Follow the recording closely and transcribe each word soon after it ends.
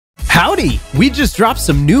Howdy! We just dropped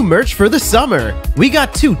some new merch for the summer. We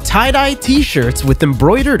got 2 tie-dye t-shirts with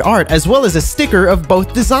embroidered art as well as a sticker of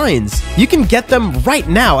both designs. You can get them right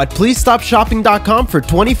now at pleasestopshopping.com for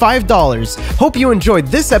 $25. Hope you enjoyed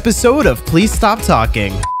this episode of Please Stop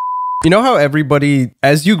Talking. You know how everybody,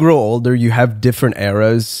 as you grow older, you have different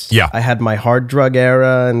eras? Yeah. I had my hard drug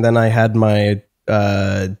era, and then I had my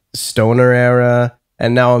stoner era,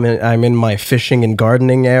 and now I'm in my fishing and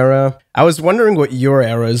gardening era. I was wondering what your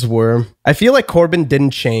eras were. I feel like Corbin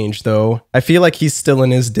didn't change, though. I feel like he's still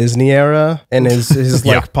in his Disney era and his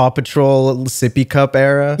Yeah. like Paw Patrol sippy cup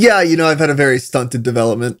era. Yeah, you know, I've had a very stunted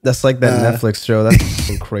development. That's like that Netflix show. That's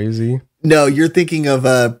fucking crazy. No, you're thinking of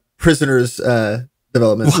Prisoners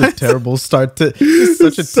development. What? Terrible start to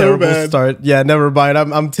such a So terrible bad. start. Yeah, never mind.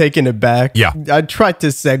 I'm taking it back. Yeah. I tried to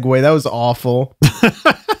segue. That was awful.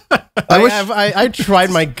 I tried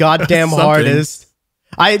my goddamn Something. hardest.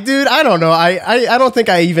 I don't know. I don't think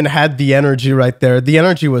I even had the energy right there. The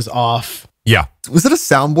energy was off. Yeah. Was it a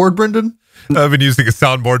soundboard, Brendan? I've been using a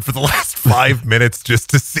soundboard for the last 5 minutes just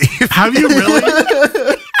to see if Have you really?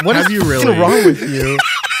 What is Have you fucking really? wrong with you?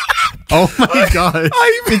 Oh my god.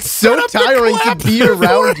 It's so tiring to be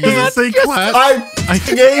around you. Does it say clap? I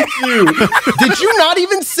hate you. Did you not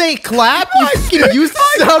even say clap? You fucking used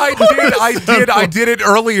I did it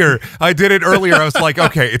earlier. I was like,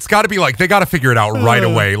 okay, it's got to be like, they got to figure it out right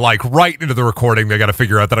away. Like right into the recording, they got to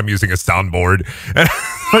figure out that I'm using a soundboard. And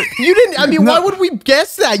You didn't. I mean, why would we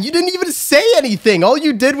guess that? You didn't even say anything. All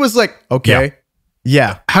you did was like, okay,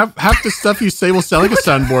 yeah. Half the stuff you say will sound like a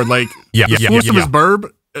soundboard. Like, Yeah, the yeah, force yeah, of yeah. his burb.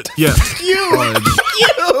 Yeah. You,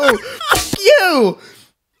 you.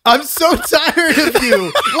 I'm so tired of you.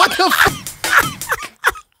 What the?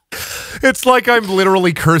 it's like I'm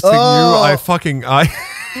literally cursing you.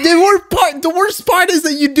 The worst part is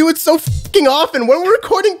that you do it so fucking often. When we're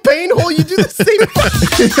recording Painhole, you do the same.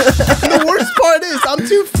 The worst part is I'm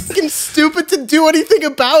too fucking stupid to do anything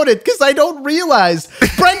about it because I don't realize.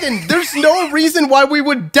 Brendan, there's no reason why we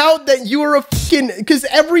would doubt that you are a fucking. Because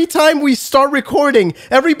every time we start recording,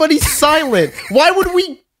 everybody's silent. Why would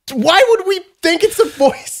we think it's a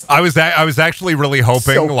voice? I was actually really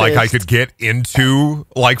hoping So like I pissed. could get into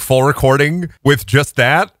like full recording with just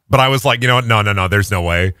that. But I was like, you know what? No, there's no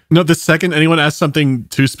way. No, the second anyone asks something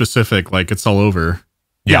too specific, like it's all over.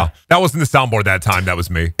 Yeah. That wasn't the soundboard that time. That was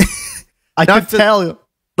me. I could tell.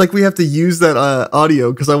 Like we have to use that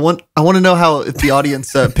audio because I want to know how if the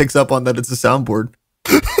audience picks up on that it's a soundboard.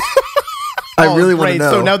 I really want to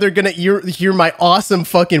know. So now they're gonna hear my awesome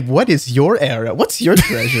fucking. What is your era? What's your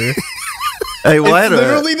treasure? Hey, well, I It's had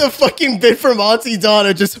literally the fucking bit from Auntie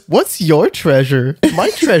Donna. Just what's your treasure? My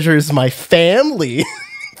treasure is my family.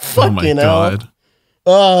 Oh my Fucking hell. god.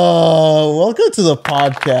 Oh, welcome to the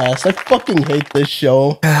podcast. I fucking hate this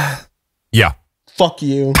show. Yeah. Fuck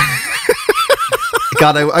you.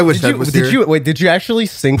 God, I wish that was here. Did you actually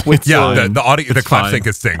sync with? Yeah. The audio, the clap fine. sync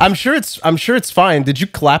is synced. I'm sure it's fine. Did you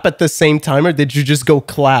clap at the same time or did you just go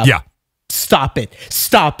clap? Yeah. Stop it.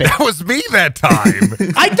 Stop it. That was me that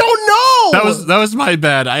time. I don't know. That was my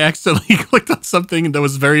bad. I accidentally clicked on something that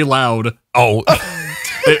was very loud. Oh.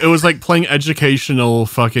 It was like playing educational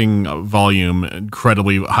fucking volume,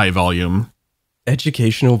 incredibly high volume.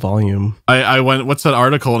 Educational volume. I went, what's that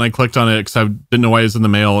article? And I clicked on it because I didn't know why it was in the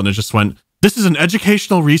mail. And it just went, this is an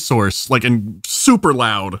educational resource, like in super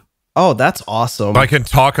loud. Oh, that's awesome. I can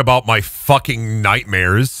talk about my fucking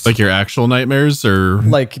nightmares. Like your actual nightmares or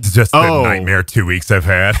Like It's just the nightmare 2 weeks I've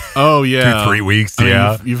had. oh yeah, 3 weeks. I mean,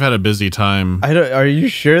 Yeah. you've had a busy time. are you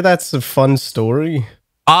sure that's a fun story?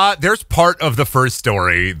 There's part of the first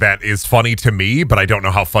story that is funny to me, but I don't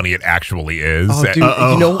know how funny it actually is. Oh,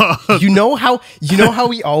 dude, you know how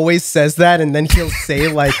he always says that, and then he'll say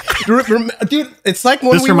like, dude, it's like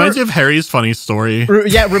when This reminds me of Harry's funny story.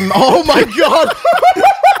 Oh my god.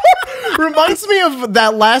 Reminds me of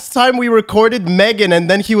that last time we recorded Megan, and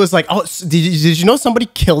then he was like, "Oh, did you know somebody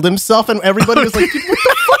killed himself?" And everybody was like, "Dude, what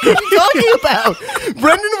the fuck are you talking about?"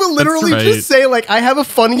 Brendan will literally right. just say like, "I have a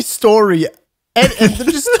funny story," and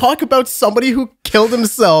then just talk about somebody who killed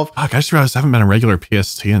himself. Fuck, I just realized I haven't been a regular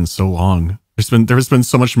PST in so long. There's been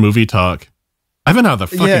so much movie talk. I've been out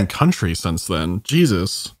of the fucking country since then.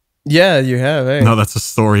 Jesus. Yeah, you have. Eh? No, that's a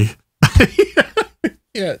story.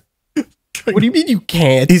 Yeah. What do you mean you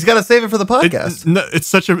can't? He's got to save it for the podcast. It's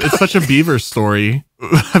such a beaver story.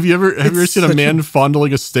 Have you ever seen a man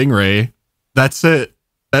fondling a stingray? That's it.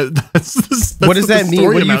 That's what does that mean?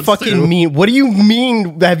 What do you fucking mean? What do you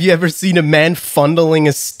mean? Have you ever seen a man fondling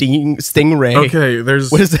a stingray? Okay,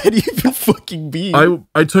 what does that even fucking mean?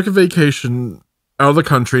 I took a vacation out of the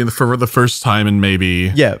country for the first time in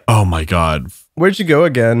maybe yeah. Oh my god. Where'd you go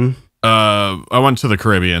again? I went to the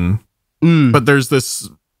Caribbean. But there's this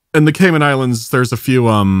in the Cayman Islands. There's a few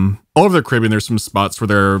all over the Caribbean. There's some spots where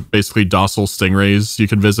there are basically docile stingrays you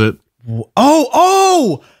can visit.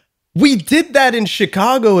 Oh, we did that in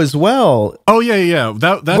Chicago as well. Oh yeah.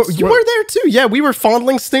 That's you were there too. Yeah, we were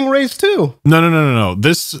fondling stingrays too. No.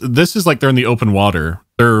 This is like they're in the open water.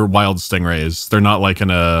 They're wild stingrays. They're not like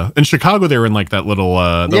in Chicago. They were in like that little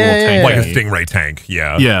little tank, like a stingray tank.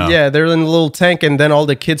 Yeah. They're in a little tank, and then all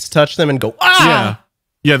the kids touch them and go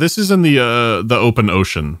Yeah. This is in the open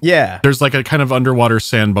ocean. Yeah, there's like a kind of underwater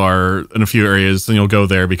sandbar in a few areas, and you'll go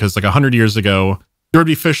there because like 100 years ago, there would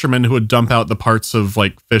be fishermen who would dump out the parts of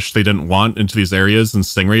like fish they didn't want into these areas, and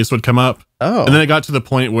stingrays would come up. Oh. And then it got to the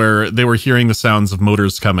point where they were hearing the sounds of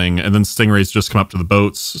motors coming, and then stingrays just come up to the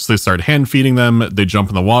boats. So they started hand feeding them. They jump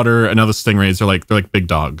in the water, and now the stingrays are they're like big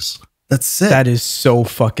dogs. That's sick. That is so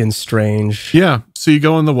fucking strange. Yeah. So you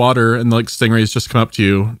go in the water, and like stingrays just come up to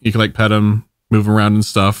you. You can like pet them, move them around and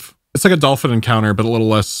stuff. It's like a dolphin encounter, but a little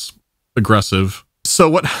less aggressive. So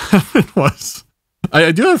what happened was,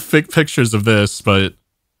 I do have fake pictures of this, but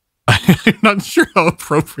I'm not sure how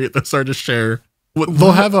appropriate those are to share.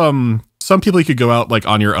 They'll have some people you could go out like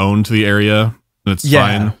on your own to the area, and it's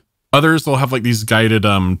fine. Others they'll have like these guided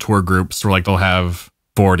tour groups where like they'll have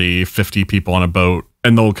 40, 50 people on a boat,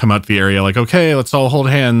 and they'll come out to the area like, okay, let's all hold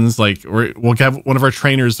hands. Like we'll have one of our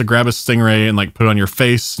trainers to grab a stingray and like put it on your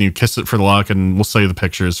face, and you kiss it for the luck, and we'll sell you the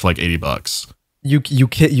pictures for like $80. You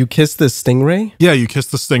kiss the stingray? Yeah, you kiss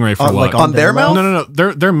the stingray for luck. Like on their mouth?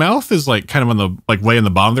 No. Their mouth is like kind of on the like way in the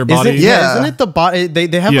bottom of their body. Isn't it the body? They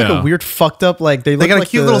have like a weird fucked up like they got like a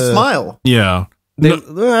cute little smile. Yeah. I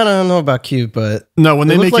don't know about cute, but no, when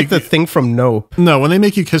they look make like you, the thing from Nope. No, when they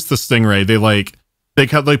make you kiss the stingray,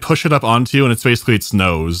 they push it up onto you, and it's basically its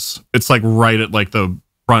nose. It's like right at like the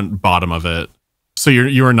front bottom of it. So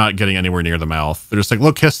you are not getting anywhere near the mouth. They're just like,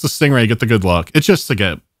 look, kiss the stingray, get the good luck. It's just to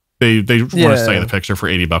get they want to sell you the picture for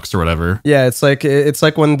 $80 or whatever. Yeah, it's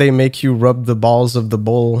like when they make you rub the balls of the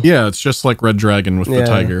bull. Yeah, it's just like Red Dragon with the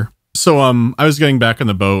tiger. So I was getting back in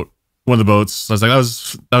the boat. One of the boats, I was like,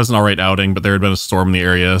 that was an all right outing, but there had been a storm in the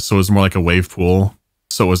area, so it was more like a wave pool.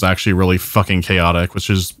 So it was actually really fucking chaotic, which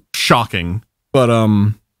is shocking. But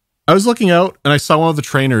I was looking out, and I saw one of the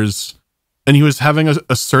trainers, and he was having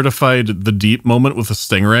a certified the deep moment with a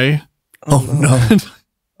stingray. Oh no!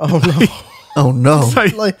 Oh no! Oh no!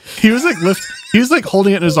 He was like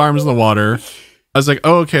holding it in his arms in the water. I was like,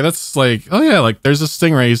 oh okay, that's like, oh yeah, like there's a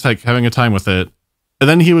stingray. He's like having a time with it, and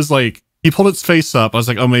then he was like. He pulled its face up. I was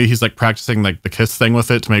like, oh, maybe he's like practicing like the kiss thing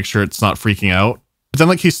with it to make sure it's not freaking out. But then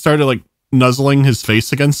like he started like nuzzling his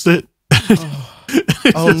face against it.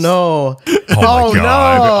 Oh no. Oh my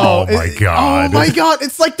god. No. Oh my god. Oh my god.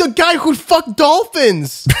 It's like the guy who fucked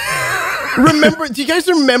dolphins. Do you guys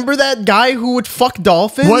remember that guy who would fuck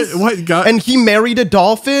dolphins? What guy? And he married a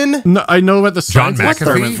dolphin? No, I know about the John science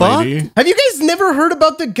experiment lady. Have you guys never heard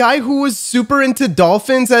about the guy who was super into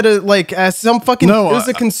dolphins at some fucking it was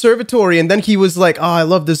a conservatory, and then he was like, oh, I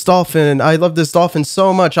love this dolphin. I love this dolphin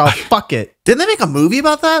so much. I'll fuck it. Didn't they make a movie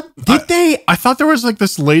about that? Did they? I thought there was like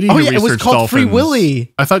this lady who researched it was called dolphins. Free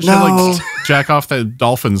Willy. I thought she had like jack off the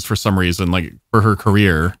dolphins for some reason, like for her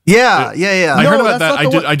career. Yeah. I heard about that.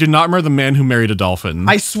 I did not remember the man who married a dolphin.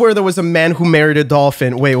 I swear there was a man who married a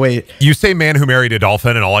dolphin. Wait. You say man who married a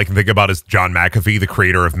dolphin, and all I can think about is John McAfee, the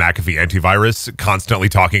creator of McAfee Antivirus, constantly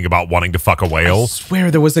talking about wanting to fuck a whale. I swear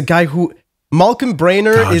there was a guy who... Malcolm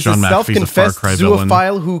Brainer is John a self-confessed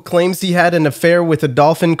zoophile who claims he had an affair with a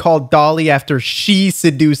dolphin called Dolly after she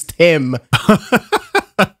seduced him.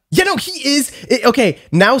 He is... Okay,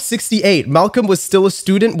 now 68. Malcolm was still a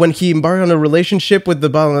student when he embarked on a relationship with the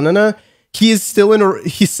banana. He says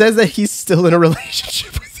that he's still in a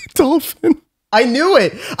relationship with the dolphin. I knew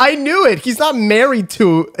it. He's not married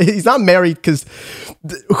because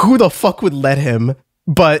who the fuck would let him?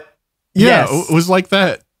 But yeah, it was like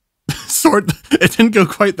that. It didn't go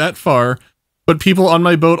quite that far, but people on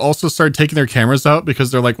my boat also started taking their cameras out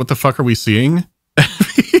because they're like, what the fuck are we seeing?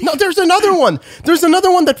 No, there's another one. There's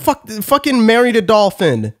another one that fucking married a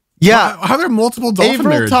dolphin. Yeah. How are there multiple dolphin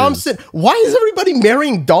marriages? Thompson. Why is everybody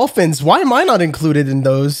marrying dolphins? Why am I not included in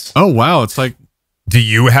those? Oh, wow. It's like, do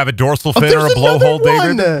you have a dorsal fin or a blowhole,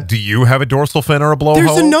 David? Do you have a dorsal fin or a blowhole?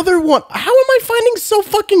 There's another one. How am I finding so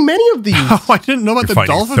fucking many of these? Oh, I didn't know about the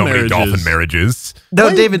dolphin so marriages. many dolphin marriages.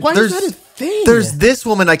 No, David, why is that a thing? There's this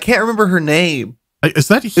woman, I can't remember her name. Is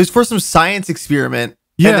that... It was for some science experiment.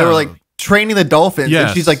 Yeah. And they were like training the dolphins. Yes.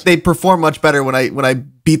 And she's like, they perform much better when I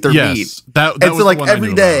beat their meat. That and was so like the one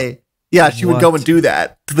every day, she would go and do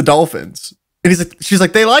that to the dolphins. And she's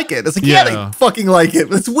like, they like it. It's like, yeah, they fucking like it.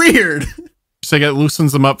 It's weird. So it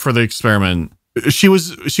loosens them up for the experiment. She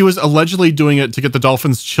was allegedly doing it to get the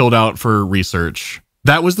dolphins chilled out for research.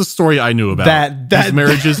 That was the story I knew about. These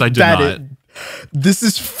marriages I did not. This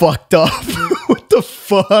is fucked up. What the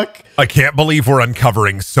fuck? I can't believe we're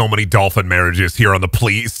uncovering so many dolphin marriages here on the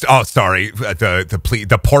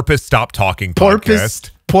the Porpoise Stop Talking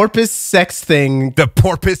podcast. Porpoise sex thing. The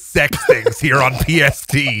porpoise sex things here on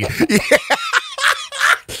PST.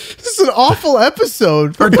 This is an awful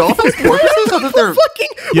episode. Are dolphins porpoises?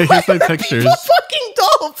 Yeah, here's my pictures. The fucking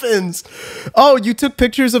dolphins. Oh, you took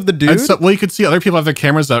pictures of the dude? So, well, you could see other people have their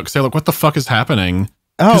cameras out because they're like, what the fuck is happening?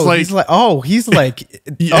 Oh, he's like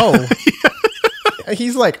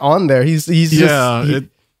he's like on there. He started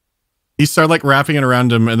like wrapping it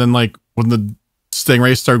around him, and then like when the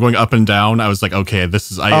stingrays started going up and down, I was like, okay,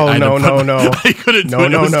 this is no. I couldn't do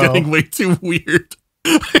it. It was getting way too weird.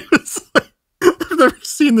 I was like, I've never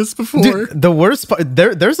seen this before. Dude, the worst part,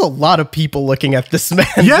 there's a lot of people looking at this man.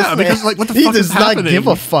 Yeah, because like, what the fuck is happening? He does not give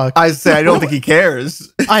a fuck. I say, I don't think he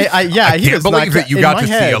cares. I can't believe that you got to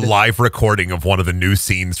see a live recording of one of the new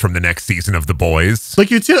scenes from the next season of The Boys.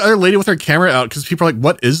 Like, you'd see another lady with her camera out because people are like,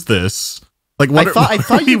 what is this? Like, what I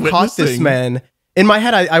thought you caught this man. In my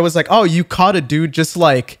head, I was like, oh, you caught a dude just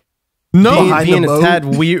like being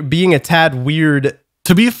a tad weird.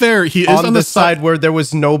 To be fair, he is on the side where there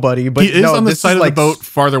was nobody, but he is on the side of the boat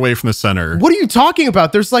farther away from the center. What are you talking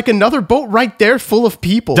about? There's like another boat right there full of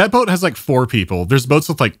people. That boat has like 4 people. There's boats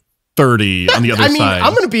with like 30 on the other side.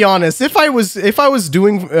 I'm gonna be honest. If I was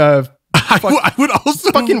doing I would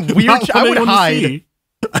also fucking weird. I would hide.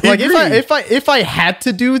 Like if I had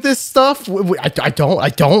to do this stuff, I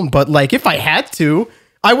don't. But like if I had to,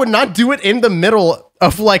 I would not do it in the middle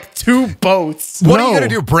of like 2 boats. What are you gonna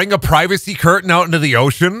do? Bring a privacy curtain out into the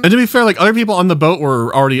ocean? And to be fair, like other people on the boat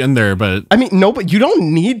were already in there, but I mean, no, but you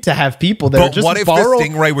don't need to have people there. But just what if the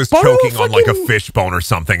stingray was choking on like a fish bone or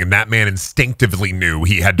something, and that man instinctively knew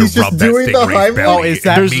he had to rub that stingray's belly? Oh, is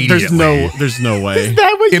that there's no way. Is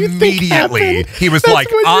that what you immediately he was like,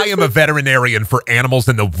 I am a veterinarian for animals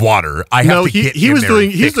in the water. I have to get in there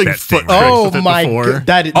and fix that foot. stingray. Oh my god,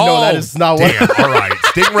 that is not what. Damn, all right,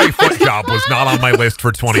 stingray foot job was not on my list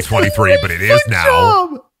for 2023, but it is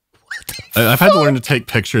now. I've had to learn to take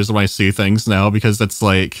pictures when I see things now because it's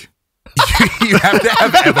like you have to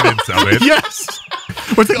have evidence of it. Yes.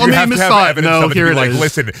 What's the only name saw it? No, here it is.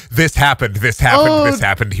 Listen, this happened. This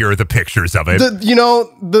happened. Here are the pictures of it.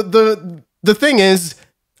 The thing is,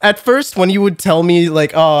 at first when you would tell me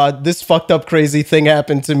like, oh, this fucked up crazy thing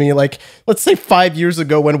happened to me, like let's say 5 years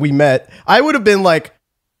ago when we met, I would have been like,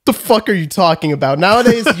 the fuck are you talking about?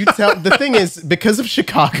 Nowadays, the thing is, because of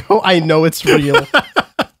Chicago, I know it's real.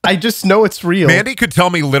 I just know it's real. Mandy could tell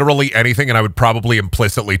me literally anything and I would probably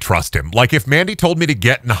implicitly trust him. Like if Mandy told me to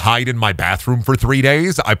get and hide in my bathroom for 3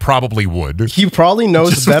 days, I probably would. He probably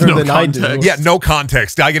knows better than I do. Yeah, no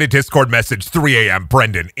context. I get a Discord message, 3 a.m.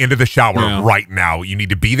 Brendan, into the shower right now. You need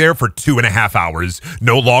to be there for 2.5 hours.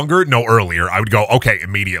 No longer, no earlier. I would go, okay,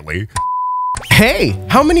 immediately. Hey,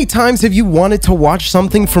 how many times have you wanted to watch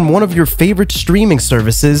something from one of your favorite streaming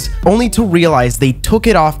services only to realize they took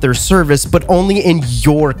it off their service but only in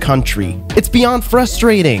your country? It's beyond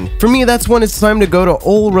frustrating. For me, that's when it's time to go to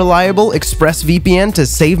old reliable ExpressVPN to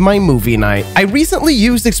save my movie night. I recently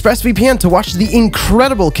used ExpressVPN to watch the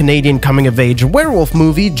incredible Canadian coming-of-age werewolf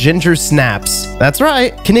movie Ginger Snaps. That's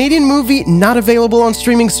right, Canadian movie not available on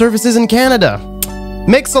streaming services in Canada.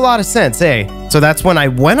 Makes a lot of sense, eh? So that's when I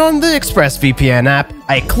went on the ExpressVPN app,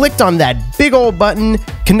 I clicked on that big old button,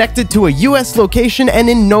 connected to a US location, and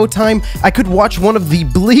in no time, I could watch one of the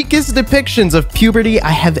bleakest depictions of puberty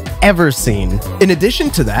I have ever seen. In addition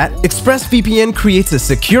to that, ExpressVPN creates a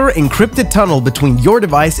secure encrypted tunnel between your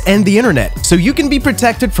device and the internet, so you can be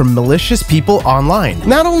protected from malicious people online.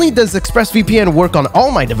 Not only does ExpressVPN work on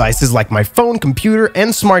all my devices like my phone, computer,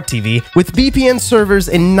 and smart TV, with VPN servers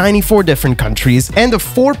in 94 different countries, and a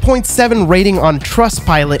 4.7 rating on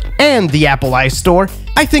Trustpilot and the Apple iStore,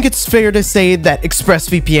 I think it's fair to say that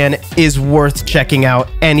ExpressVPN is worth checking out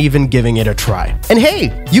and even giving it a try. And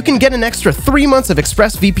hey, you can get an extra 3 months of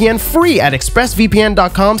ExpressVPN free at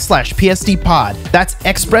expressvpn.com/pstpod. That's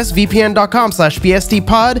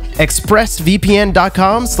expressvpn.com/pstpod,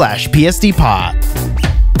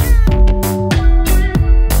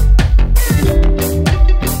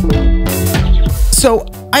 expressvpn.com/pstpod. So,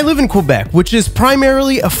 I live in Quebec, which is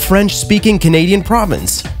primarily a French-speaking Canadian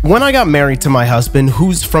province. When I got married to my husband,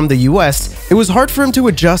 who's from the US, it was hard for him to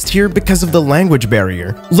adjust here because of the language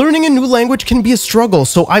barrier. Learning a new language can be a struggle,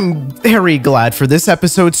 so I'm very glad for this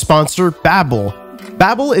episode's sponsor, Babbel.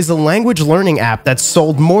 Babbel is a language learning app that's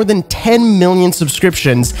sold more than 10 million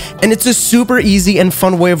subscriptions, and it's a super easy and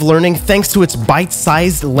fun way of learning thanks to its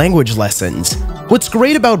bite-sized language lessons. What's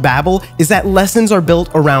great about Babbel is that lessons are built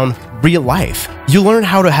around real life. You learn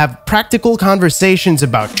how to have practical conversations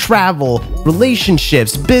about travel,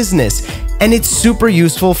 relationships, business, and it's super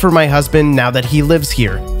useful for my husband now that he lives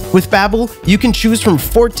here. With Babbel, you can choose from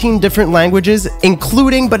 14 different languages,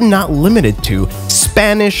 including but not limited to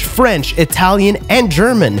Spanish, French, Italian, and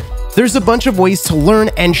German. There's a bunch of ways to learn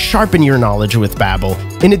and sharpen your knowledge with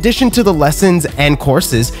Babbel. In addition to the lessons and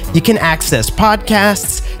courses, you can access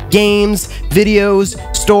podcasts, games, videos,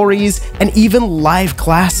 stories, and even live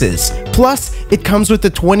classes. Plus, it comes with a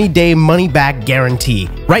 20-day money-back guarantee.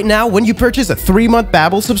 Right now, when you purchase a 3-month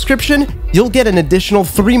Babbel subscription, you'll get an additional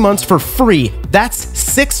 3 months for free. That's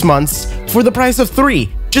 6 months for the price of 3.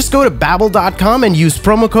 Just go to Babbel.com and use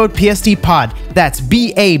promo code PSTPOD. That's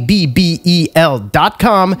BABBEL.com,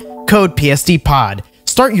 code PSTPOD.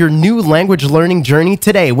 Start your new language learning journey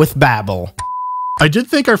today with Babbel. I did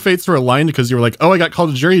think our fates were aligned because you were like, oh, I got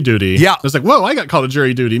called to jury duty. Yeah. I was like, whoa, I got called to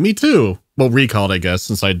jury duty. Me too. Well, recalled, I guess,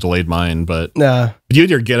 since I delayed mine, but you had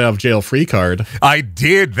your get out of jail free card. I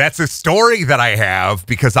did. That's a story that I have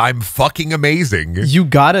because I'm fucking amazing.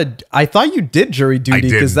 I thought you did jury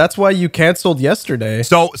duty because that's why you canceled yesterday.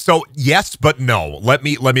 So yes, but no. Let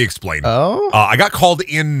me explain. Oh? I got called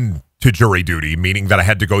in to jury duty, meaning that I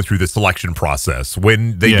had to go through the selection process.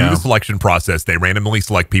 When they do the selection process, they randomly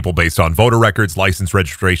select people based on voter records, license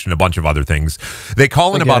registration, a bunch of other things. They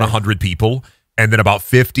call in about 100 people, and then about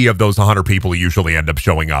 50 of those 100 people usually end up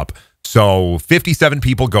showing up. So 57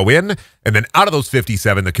 people go in, and then out of those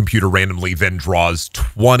 57, the computer randomly then draws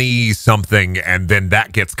 20-something, and then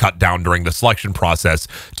that gets cut down during the selection process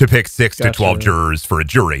to pick 6 to 12 jurors for a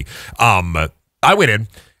jury. I went in,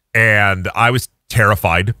 and I was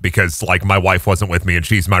terrified because like my wife wasn't with me and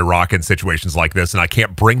she's my rock in situations like this, and I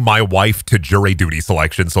can't bring my wife to jury duty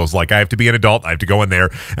selection. So I was like, I have to be an adult. I have to go in there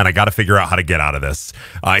and I got to figure out how to get out of this.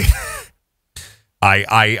 I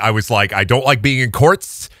was like, I don't like being in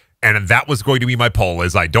courts. And that was going to be my poll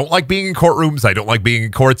is I don't like being in courtrooms. I don't like being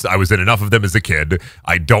in courts. I was in enough of them as a kid.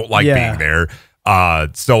 I don't like being there.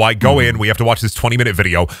 So I go in, we have to watch this 20-minute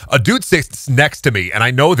video. A dude sits next to me, and I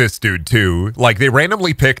know this dude too. Like, they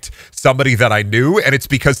randomly picked somebody that I knew, and it's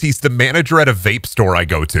because he's the manager at a vape store I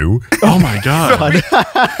go to. Oh my God.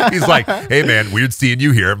 So he's like, hey man, weird seeing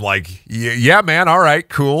you here. I'm like, yeah man, all right,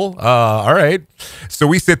 cool. All right. So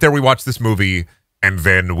we sit there, we watch this movie, and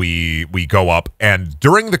then we go up, and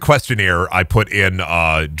during the questionnaire, I put in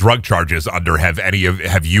drug charges under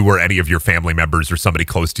have you or any of your family members or somebody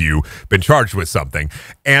close to you been charged with something?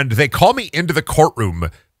 And they call me into the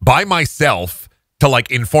courtroom by myself to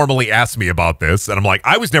like informally ask me about this, and I'm like,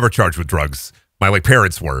 I was never charged with drugs. My like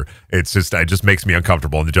parents were. It just makes me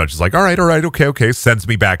uncomfortable. And the judge is like, all right, okay, sends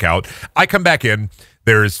me back out. I come back in.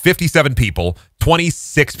 There's 57 people,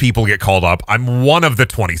 26 people get called up. I'm one of the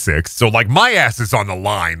 26. So like my ass is on the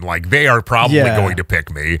line. Like they are probably going to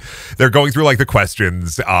pick me. They're going through like the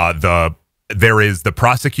questions. There is the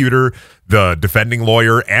prosecutor, the defending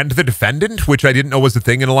lawyer, and the defendant, which I didn't know was a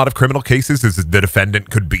thing in a lot of criminal cases, is the defendant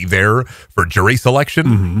could be there for jury selection.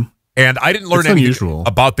 Mm-hmm. And I didn't learn anything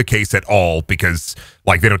about the case at all because,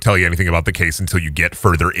 like, they don't tell you anything about the case until you get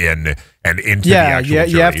further in and into the actual jury.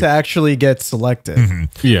 You have to actually get selected.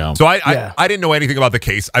 Mm-hmm. Yeah. So I didn't know anything about the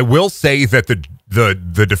case. I will say that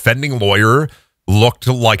the defending lawyer looked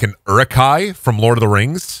like an Uruk-hai from Lord of the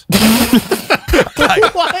Rings. And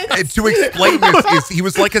to explain this is he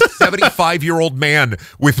was like a 75-year-old man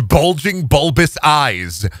with bulging, bulbous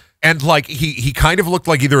eyes. And like he kind of looked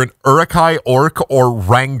like either an Uruk-hai, orc, or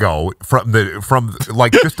Rango from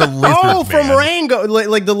like just a lizard. Oh, from Rango,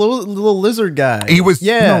 like the little lizard guy. He was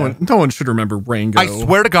no one should remember Rango. I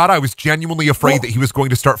swear to God, I was genuinely afraid that he was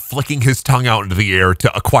going to start flicking his tongue out into the air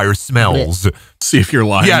to acquire smells. See if you're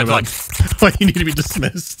lying. Yeah, like you need to be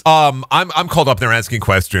dismissed. I'm called up. They're asking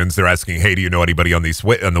questions. They're asking, hey, do you know anybody on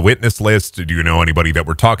the witness list? Do you know anybody that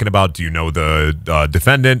we're talking about? Do you know the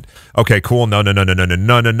defendant? Okay, cool. No.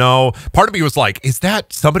 Part of me was like, is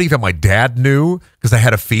that somebody that my dad knew? Because I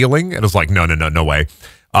had a feeling. And it was like, no way.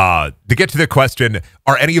 To get to the question,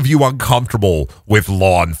 are any of you uncomfortable with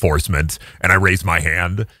law enforcement? And I raised my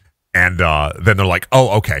hand. And then they're like, oh,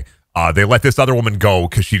 okay. They let this other woman go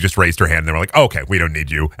because she just raised her hand. And they were like, okay, we don't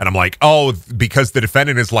need you. And I'm like, oh, because the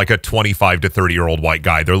defendant is like a 25 to 30-year-old white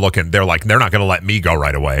guy. They're like, they're not going to let me go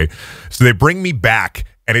right away. So they bring me back,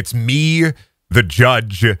 and it's me, the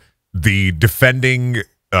judge, the defendant,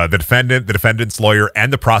 the defendant's lawyer,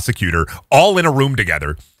 and the prosecutor all in a room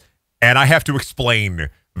together. And I have to explain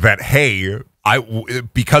that, hey,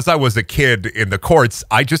 because I was a kid in the courts,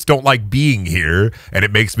 I just don't like being here, and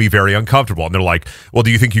it makes me very uncomfortable. And they're like, well,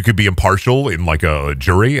 do you think you could be impartial in like a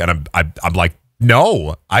jury? And I'm like,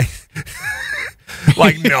 no,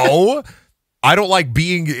 no. I don't like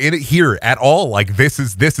being in it here at all. Like this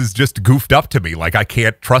is just goofed up to me. Like I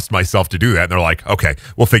can't trust myself to do that. And they're like, okay,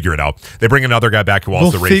 we'll figure it out. They bring another guy back who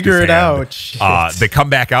also raised his hand. Shit. They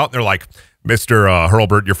come back out and they're like, Mr.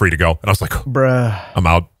 Hurlbert, you're free to go. And I was like, bruh, I'm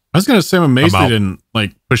out. I was gonna say I'm amazed they didn't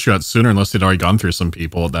like push you out sooner unless they'd already gone through some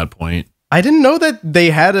people at that point. I didn't know that they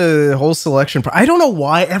had a whole selection. I don't know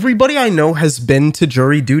why everybody I know has been to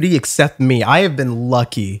jury duty except me. I have been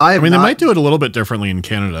lucky. I mean, they might do it a little bit differently in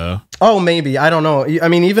Canada. Oh, maybe. I don't know. I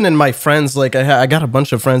mean, even in my friends, like I got a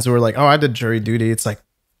bunch of friends who were like, oh, I did jury duty. It's like,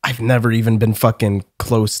 I've never even been fucking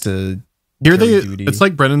close to here. Jury duty. It's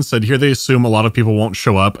like Brendan said, here they assume a lot of people won't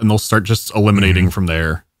show up and they'll start just eliminating from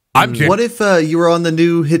there. What if you were on the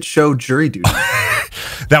new hit show Jury Duty?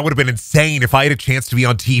 That would have been insane if I had a chance to be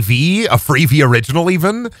on TV, a Freevee original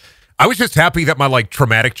even. I was just happy that my like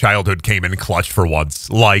traumatic childhood came in clutch for once.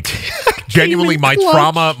 Like genuinely my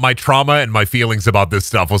trauma and my feelings about this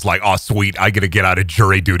stuff was like, oh sweet, I get to get out of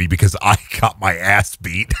jury duty because I got my ass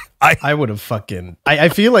beat. I would have fucking I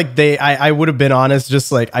feel like I would have been honest,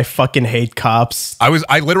 just like I fucking hate cops.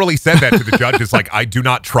 I literally said that to the judges, like I do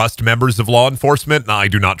not trust members of law enforcement and I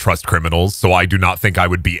do not trust criminals, so I do not think I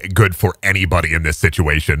would be good for anybody in this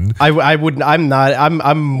situation.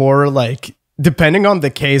 I'm more like, depending on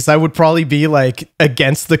the case, I would probably be like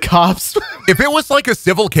against the cops. If it was like a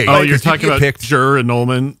civil case, oh, you're talking about juror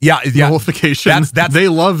annulment, nullification. That's they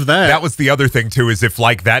love that. That was the other thing too. Is if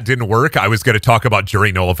like that didn't work, I was going to talk about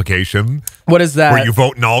jury nullification. What is that? Where you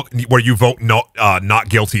vote not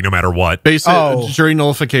guilty no matter what. Basically, jury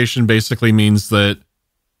nullification basically means that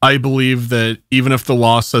I believe that even if the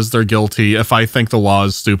law says they're guilty, if I think the law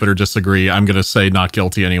is stupid or disagree, I'm going to say not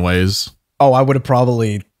guilty anyways. Oh, I would have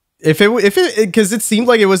probably. If it because it seemed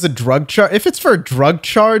like it was a drug charge. If it's for a drug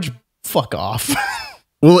charge, fuck off.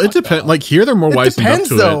 Well, it depends. Like here, they're more wise enough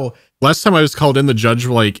to though. it. Last time I was called in, the judge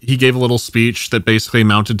he gave a little speech that basically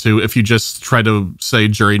amounted to, if you just try to say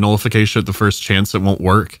jury nullification at the first chance, it won't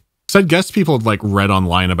work. So I guess people had like read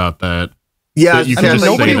online about that. Yeah,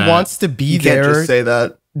 nobody wants to be there. Can't just say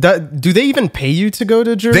that. Do they even pay you to go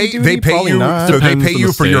to jury duty? They pay Probably you. not. So they Depends pay on you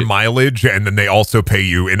the for your mileage, and then they also pay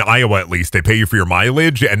you in Iowa. At least they pay you for your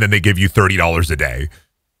mileage, and then they give you $30 a day.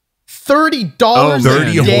 $30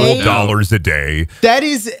 $30 a day. That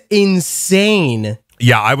is insane.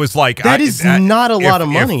 Yeah, I was like, that is not a lot of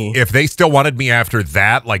money. If they still wanted me after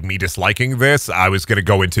that, like me disliking this, I was going to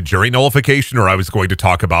go into jury nullification, or I was going to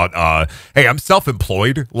talk about, hey, I'm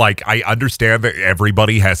self-employed. Like, I understand that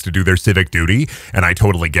everybody has to do their civic duty, and I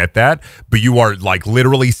totally get that. But you are like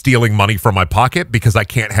literally stealing money from my pocket because I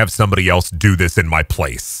can't have somebody else do this in my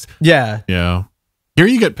place. Yeah. Yeah. Here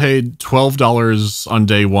you get paid $12 on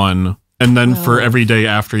day one, and then for every day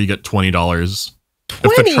after you get $20.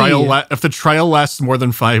 If the trial lasts more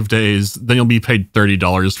than 5 days, then you'll be paid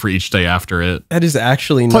 $30 for each day after it. That is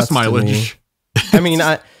actually plus nuts mileage. I mean,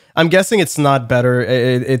 I'm guessing it's not better.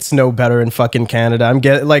 It's no better in fucking Canada.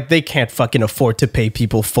 Like they can't fucking afford to pay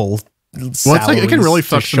people full. Well, it's like it can really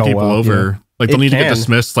fuck some people over. Yeah. Like they'll need to get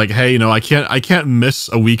dismissed. Like, hey, I can't miss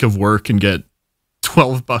a week of work and get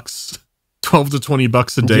 $12 to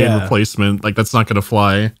 $20 a day in replacement. Like that's not gonna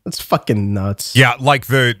fly. That's fucking nuts. Yeah, like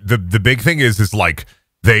the big thing is like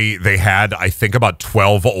they had, I think, about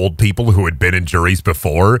 12 old people who had been in juries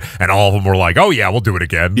before, and all of them were like, oh yeah, we'll do it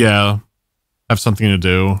again. Yeah, have something to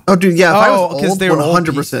do. Oh dude, yeah, if I was old,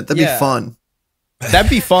 100%, that'd be fun.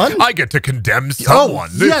 That'd be fun. I get to condemn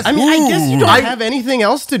someone. Yes. I mean, I guess you don't have anything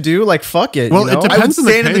else to do. Like, fuck it. Well, it depends. I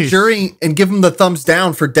would stand in the jury and give them the thumbs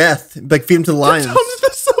down for death. Like, feed them to the lions.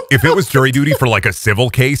 If it was jury duty for like a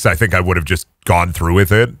civil case, I think I would have just gone through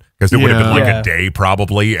with it because it would have been like a day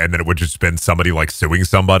probably, and then it would just been somebody like suing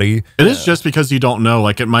somebody. It is just because you don't know.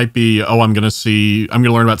 Like, it might be, oh, I'm gonna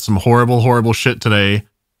learn about some horrible shit today,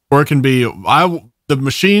 or it can be, the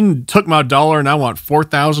machine took my dollar and I want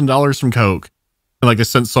 $4,000 from Coke. And like I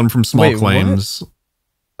sent some from small claims.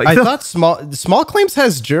 I thought small claims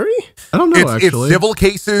has jury. I don't know. It's civil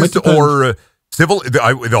cases or civil.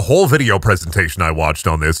 The whole video presentation I watched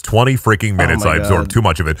on this, 20 freaking minutes. I absorbed too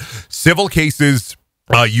much of it. Civil cases.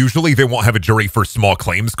 Usually they won't have a jury for small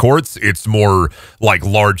claims courts. It's more like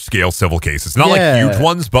large scale civil cases, not like huge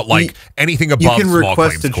ones, but like anything above you can small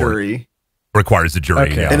request claims a jury. Court requires a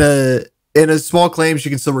jury. Okay. Yeah. In a small claims,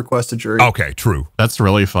 you can still request a jury. Okay, true. That's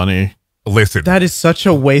really funny. Listen, That is such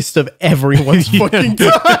a waste of everyone's fucking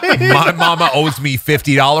time. my mama owes me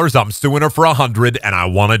 $50. I'm suing her for $100, and I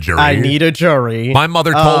want a jury. I need a jury. My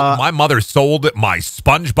mother sold my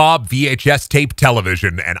SpongeBob VHS tape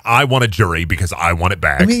television, and I want a jury because I want it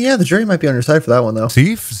back. I mean, yeah, the jury might be on your side for that one, though.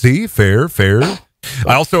 See, fair.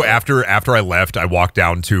 I also, after I left, I walked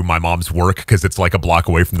down to my mom's work because it's like a block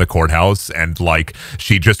away from the courthouse, and like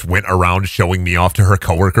she just went around showing me off to her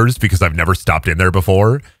coworkers because I've never stopped in there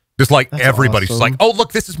before. Just like That's everybody, awesome. she's like, "Oh,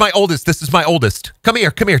 look, this is my oldest. Come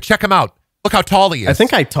here, check him out. Look how tall he is." I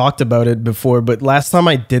think I talked about it before, but last time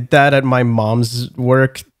I did that at my mom's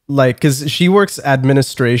work, like, because she works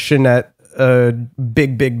administration at a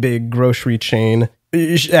big grocery chain.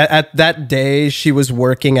 At that day, she was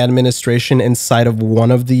working administration inside of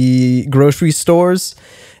one of the grocery stores,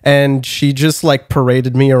 and she just like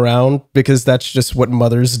paraded me around because that's just what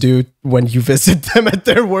mothers do when you visit them at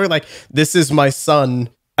their work. Like, this is my son.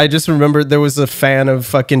 I just remember there was a fan of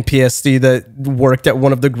fucking PSD that worked at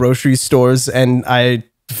one of the grocery stores, and I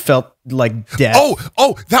felt like death.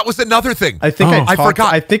 Oh, that was another thing. I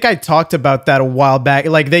forgot. I think I talked about that a while back.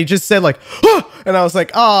 Like, they just said like, oh, and I was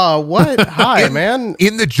like, oh, what? Hi, man.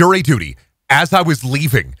 In the jury duty, as I was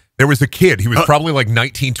leaving, there was a kid. He was probably like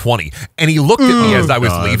 19, 20, and he looked at me as I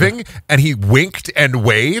was leaving, and he winked and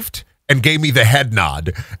waved and gave me the head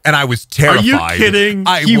nod, and I was terrified. Are you kidding?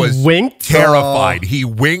 He was winked? terrified. He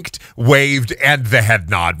winked, waved, and the head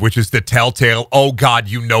nod, which is the telltale, oh God,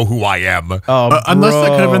 you know who I am. Oh, unless that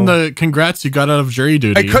could have been bro. the congrats you got out of jury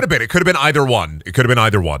duty. It could have been. It could have been either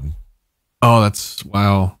one. Oh, that's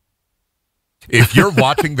wow. If you're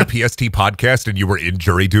watching the PST podcast and you were in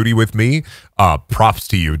jury duty with me, props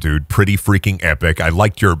to you, dude. Pretty freaking epic. I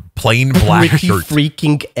liked your plain black Pretty shirt.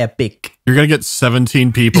 freaking epic. You're gonna get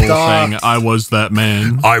 17 people saying I was that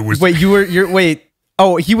man. I was. Wait, wait.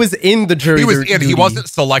 Oh, he was in the jury. He was in. duty. He wasn't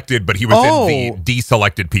selected, but he was in the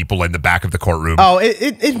deselected people in the back of the courtroom. Oh,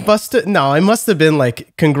 it must have. No, it must have been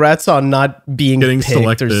like, congrats on not being Getting picked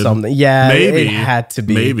selected or something. Yeah, Maybe it had to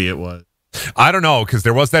be. Maybe it was. I don't know, because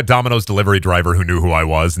there was that Domino's delivery driver who knew who I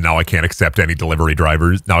was. Now I can't accept any delivery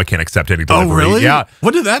drivers. Now I can't accept any delivery. Oh, really? Yeah.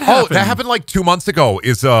 When did that happen? Oh, that happened like 2 months ago.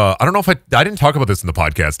 I don't know if I didn't talk about this in the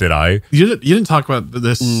podcast, did I? You didn't talk about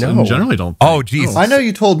this. No. In general, I don't. Oh, geez. I know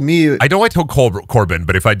you told me. I know I told Corbin,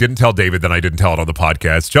 but if I didn't tell David, then I didn't tell it on the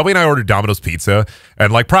podcast. Shelby and I ordered Domino's pizza,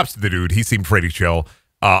 and like, props to the dude. He seemed pretty chill.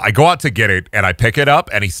 I go out to get it, and I pick it up,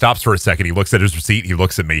 and he stops for a second. He looks at his receipt. He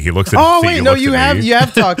looks at me. He looks at his receipt. wait, he no, looks you at me.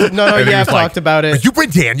 have talked. No, And you then have he's like, talked about Are it. you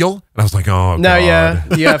Brendaniel? And I was like, oh, No, God.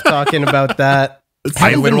 yeah, you have talking about that.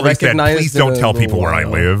 I haven't been literally said, recognized please in don't a tell little people where I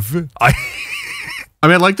while. live. I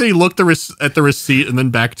mean, I like that he looked at the receipt and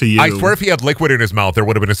then back to you. I swear if he had liquid in his mouth, there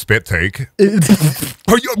would have been a spit take.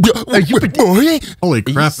 Holy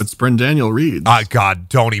crap! It's Brendaniel Reed. God,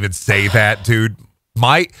 don't even say that, dude.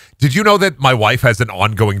 Did you know that my wife has an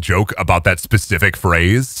ongoing joke about that specific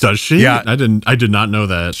phrase? Does she? Yeah. I did not know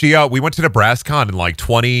that. We went to NebraskaCon in like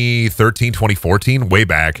 2013, 2014, way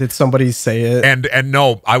back. Did somebody say it? And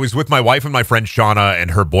no, I was with my wife and my friend Shauna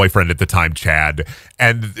and her boyfriend at the time, Chad.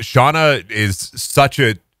 And Shauna is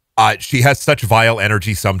she has such vile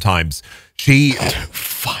energy sometimes.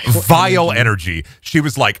 Vile energy. She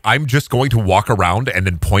was like, I'm just going to walk around and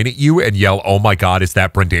then point at you and yell, oh my God, is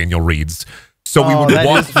that Brendaniel Reed's? So we that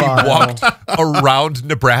is vile. walked around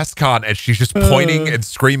NebraskaCon, and she's just pointing and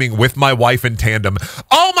screaming with my wife in tandem.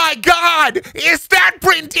 Oh my God, is that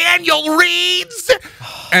Brendaniel Reed's?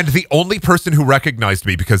 And the only person who recognized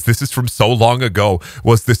me, because this is from so long ago,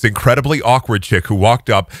 was this incredibly awkward chick who walked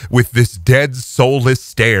up with this dead, soulless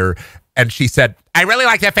stare, and she said, I really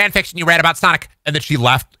like that fan fiction you read about Sonic. And then she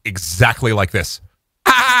laughed exactly like this.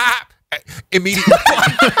 Immediately.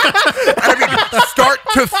 I mean, start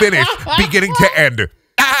to finish, beginning to end.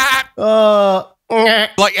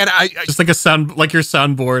 Like, and I Just like a sound, like your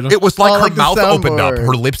soundboard. it was like her like the mouth opened up, soundboard.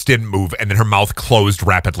 her lips didn't move, and then her mouth closed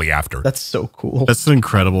rapidly after. That's so cool. That's an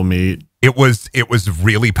incredible meet. It was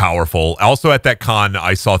really powerful. Also at that con,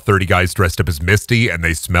 I saw 30 guys dressed up as Misty, and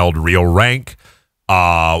they smelled real rank.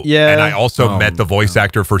 Yeah. And I also met the voice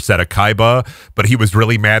actor for Setakaiba, but he was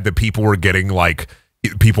really mad that people were getting like,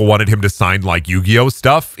 people wanted him to sign like Yu-Gi-Oh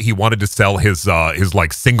stuff. He wanted to sell his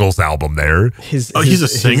like singles album there. He's a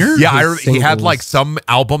singer? Yeah, he had singles. like some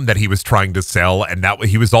album that he was trying to sell, and that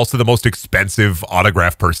he was also the most expensive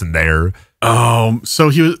autograph person there. Oh, so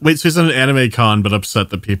so he's at an anime con, but upset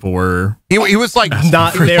that people were. He was like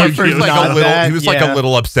Not there for he was like not a little. that, He was like a yeah.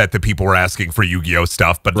 little upset that people were asking for Yu-Gi-Oh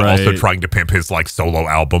stuff, but also Right. trying to pimp his like solo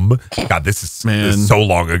album. God, this is Man. so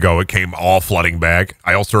long ago. It came all flooding back.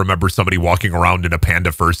 I also remember somebody walking around in a panda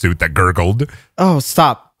fursuit that gurgled. Oh,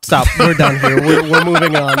 stop. Stop. We're done here. We're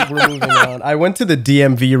moving on. We're moving on. I went to the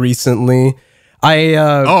DMV recently.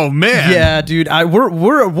 Oh man. Yeah, dude.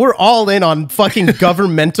 We're all in on fucking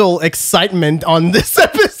governmental excitement on this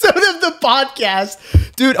episode of the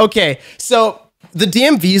podcast. Dude, okay. So the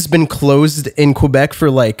DMV's been closed in Quebec for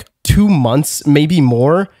like 2 months, maybe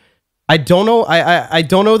more. I don't know. I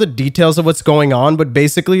don't know the details of what's going on, but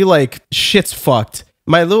basically, like, shit's fucked.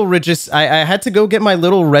 My little I had to go get my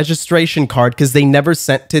little registration card because they never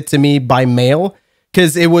sent it to me by mail.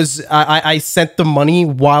 Because it was I sent the money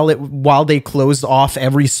while they closed off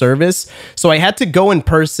every service, so I had to go in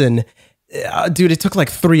person. Dude, it took like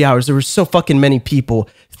 3 hours. There were so fucking many people.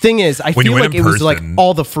 Thing is, I feel like it was like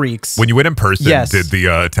all the freaks. When you went in person, did the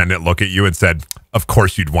attendant look at you and said, "Of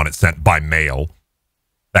course you'd want it sent by mail.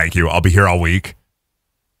 Thank you. I'll be here all week."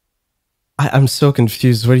 I'm so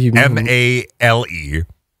confused. What do you mean? MALE.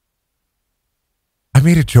 I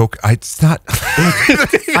made a joke. It's not.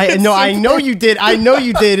 I know you did. I know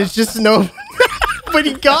you did. It's just no. But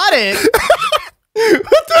he got it.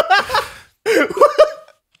 What the?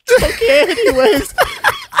 Okay. Anyways.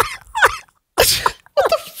 What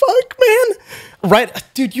the fuck, man? Right,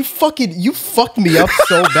 dude, you fucked me up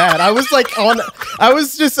so bad. I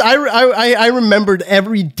remembered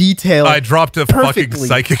every detail. I dropped a perfectly. Fucking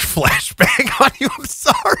psychic flashbang on you. I'm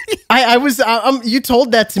sorry. You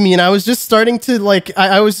told that to me, and I was just starting to like.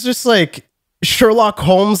 I was just like Sherlock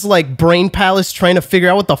Holmes, like brain palace, trying to figure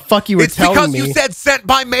out what the fuck you were telling me. It's because you said sent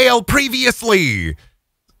by mail previously.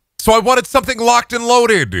 So I wanted something locked and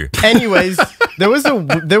loaded. Anyways, there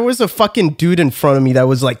was a fucking dude in front of me that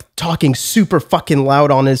was like talking super fucking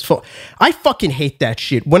loud on his phone. I fucking hate that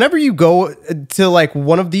shit. Whenever you go to like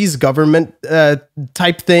one of these government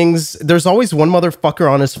type things, there's always one motherfucker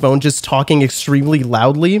on his phone just talking extremely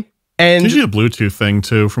loudly. And it's usually a Bluetooth thing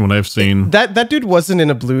too, from what I've seen. That dude wasn't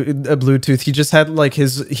in a Bluetooth. He just had like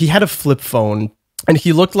he had a flip phone. And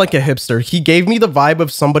he looked like a hipster. He gave me the vibe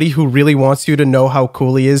of somebody who really wants you to know how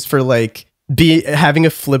cool he is for like having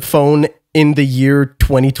a flip phone in the year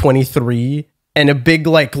 2023 and a big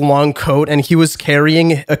like long coat. And he was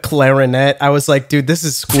carrying a clarinet. I was like, dude, this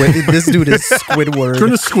is this dude is Squidward.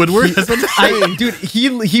 Turn to Squidward. Dude,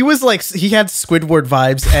 he was like, he had Squidward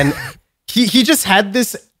vibes, and he just had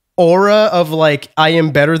this aura of like, I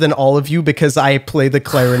am better than all of you because I play the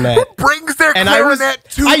clarinet. Who brings their clarinet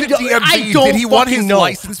to the DMV? Did he want his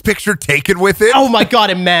license picture taken with it? Oh my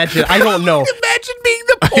god, imagine. I don't know. Imagine being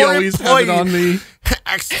the poor employee. On me.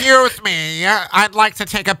 Excuse me, I'd like to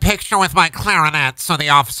take a picture with my clarinet so the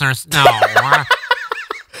officers know.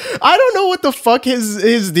 I don't know what the fuck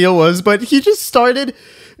his deal was, but he just started.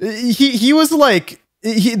 He was like,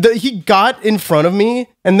 he got in front of me,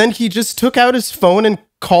 and then he just took out his phone and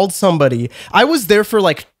called somebody. I was there for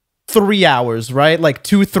like 3 hours, right? Like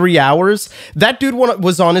 2-3 hours. That dude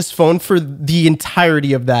was on his phone for the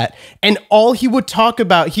entirety of that. And all he would talk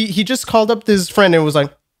about, he just called up his friend and was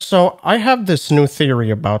like, so I have this new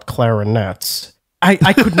theory about clarinets.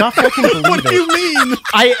 I could not fucking believe it. What do you mean?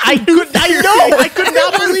 I could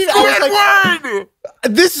not believe it. I was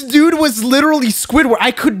like, this dude was literally Squidward.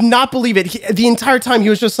 I could not believe it. The entire time he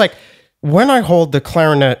was just like, when I hold the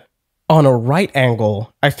clarinet on a right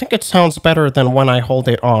angle, I think it sounds better than when I hold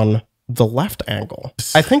it on the left angle.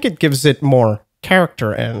 I think it gives it more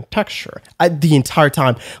character and texture. The entire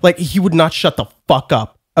time, like, he would not shut the fuck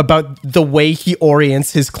up about the way he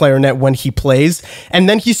orients his clarinet when he plays. And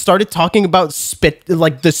then he started talking about spit,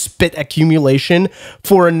 like the spit accumulation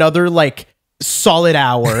for another like solid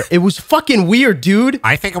hour. It was fucking weird, dude.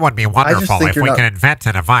 I think it would be wonderful if we could invent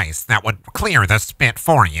a device that would clear the spit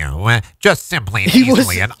for you. Just simply and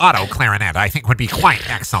easily. An auto clarinet, I think, would be quite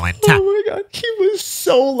excellent. Oh my god, he was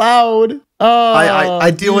so loud.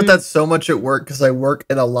 I deal with that so much at work because I work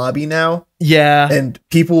in a lobby now. Yeah. And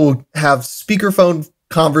people have speakerphone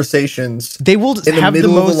conversations. They will in the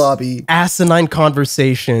middle of the lobby. Asinine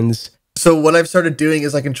conversations. So what I've started doing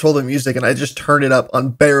is I control the music and I just turn it up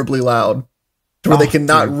unbearably loud to where they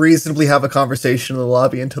cannot reasonably have a conversation in the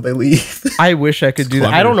lobby until they leave. I wish I could do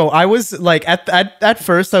that. I don't know. I was like, at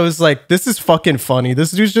first I was like, this is fucking funny.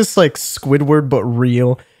 This dude's just like Squidward, but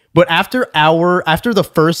real. But after the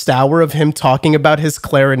first hour of him talking about his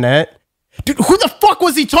clarinet, dude, who the fuck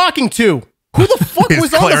was he talking to? Who the fuck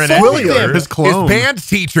was on the phone with him? His clone. His band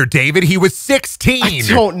teacher, David. He was 16. I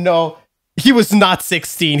don't know. He was not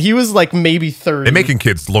 16. He was like maybe 30. They're making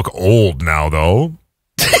kids look old now, though.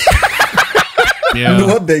 Yeah.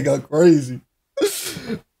 What they got crazy.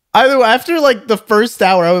 After like the first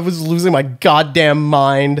hour, I was losing my goddamn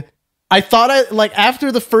mind. I thought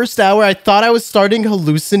after the first hour, I thought I was starting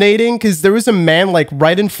hallucinating because there was a man like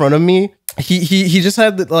right in front of me. He just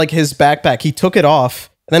had like his backpack. He took it off.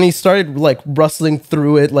 then he started like rustling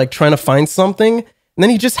through it, like trying to find something. And then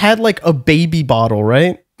he just had like a baby bottle,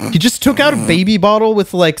 right? He just took out a baby bottle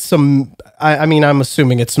with like some, I mean, I'm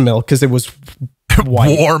assuming it's milk because it was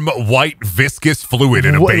white. Warm, white, viscous fluid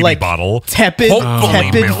in a baby like bottle. Tepid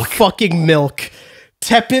milk. fucking milk.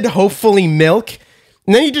 Tepid, hopefully milk.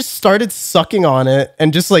 And then he just started sucking on it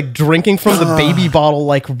and just like drinking from the baby bottle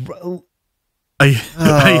like... I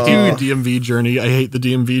hate the DMV journey. I hate the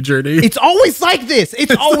DMV journey. It's always like this.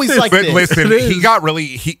 It's always like But this. listen,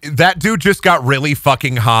 that dude just got really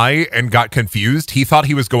fucking high and got confused. He thought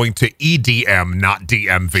he was going to EDM, not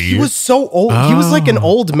DMV. He was so old. He was like an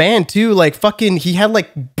old man too. Like fucking, he had like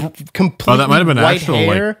completely that might have been white actual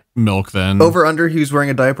hair. like milk then. Over under, he was wearing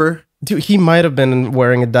a diaper. Dude, he might have been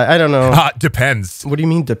wearing a I don't know. Depends. What do you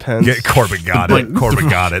mean depends? Yeah, Corbin got it. Corbin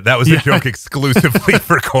got it. That was a joke exclusively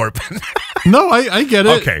for Corbin. No, I get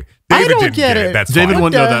it. Okay. I David don't didn't get it. That's David fine.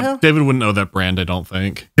 wouldn't know hell? that. David wouldn't know that brand. I don't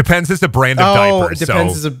think. Depends is a brand of diapers.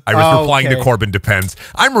 Depends So is a- I was replying to okay. Corbin Depends.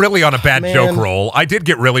 I'm really on a bad Man. joke roll. I did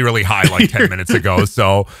get really, really high like 10 minutes ago.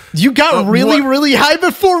 So You got really high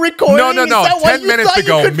before recording? no. Is that why 10 you minutes thought you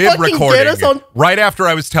ago, could fucking get us mid-recording, on- right after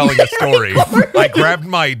I was telling a story, I grabbed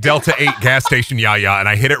my Delta 8 gas station Yaya and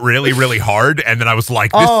I hit it really, really hard. And then I was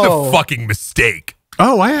like, this is a fucking mistake.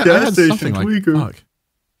 Oh, I had station something like tweaker. fuck.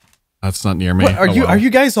 That's not near me. What, are you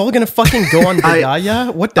guys all gonna fucking go on the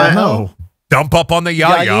Yaya? What the hell? Dump up on the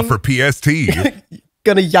Yaya Yayin? for PST.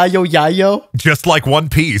 Gonna yayo? Just like One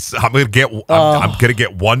Piece. I'm gonna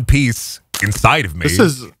get One Piece inside of me.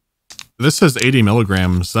 This says 80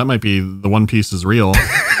 milligrams. That might be the One Piece is real.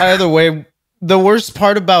 Either way, the worst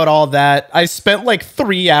part about all that, I spent like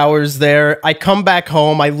 3 hours there. I come back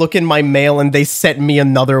home, I look in my mail, and they sent me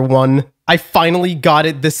another one. I finally got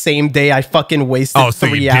it the same day. I fucking wasted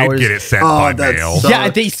 3 hours. Did get it sent by that mail. sucks. Yeah,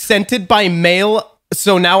 they sent it by mail.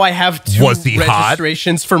 So now I have 2 Was he hot?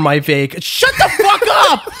 registrations for my vac. Shut the fuck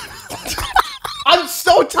up! I'm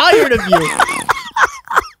so tired of you.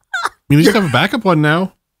 You just have a backup one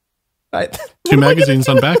now. What 2 am I gonna magazines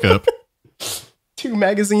do? on backup. 2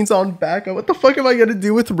 magazines on backup. What the fuck am I gonna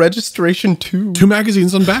do with registration 2? 2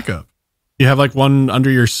 magazines on backup. You have like one under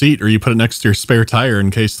your seat, or you put it next to your spare tire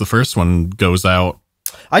in case the first one goes out.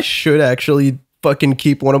 I should actually fucking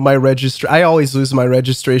keep one of my I always lose my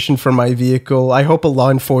registration for my vehicle. I hope a law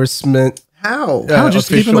enforcement. How? How just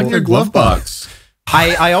keep it like your glove box?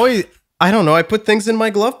 I always. I don't know. I put things in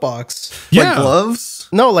my glove box. Like gloves?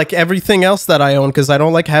 No, like everything else that I own, because I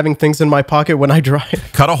don't like having things in my pocket when I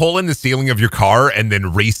drive. Cut a hole in the ceiling of your car and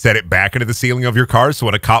then reset it back into the ceiling of your car. So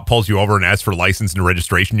when a cop pulls you over and asks for license and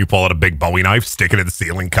registration, you pull out a big Bowie knife, stick it in the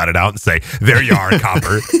ceiling, cut it out, and say, "There you are,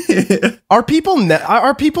 copper." Are people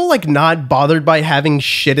like not bothered by having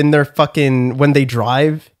shit in their fucking when they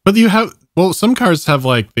drive? But you have, well, some cars have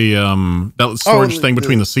like the that storage thing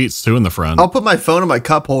between the seats too in the front. I'll put my phone in my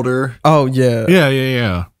cup holder. Oh yeah.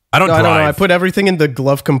 Yeah. I don't No, I drive. don't know. I put everything in the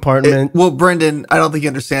glove compartment. Well, Brendan, I don't think you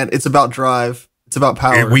understand. It's about drive. It's about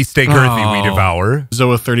power. We stay girthy, we devour.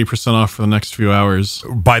 Zoa 30% off for the next few hours.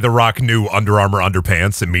 Buy the Rock new Under Armour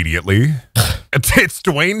underpants immediately. It's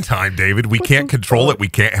Dwayne time, David. We can't control it. We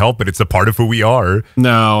can't help it. It's a part of who we are.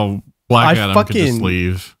 No, Black I Adam could fucking- just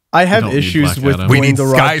leave. I have don't need issues Black with Adam. We Dwayne need The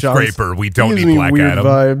Rock Skyscraper. Johnson. We don't Gives need me Black weird Adam.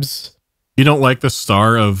 vibes. You don't like the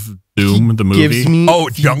star of Doom, the movie? Gives me Oh,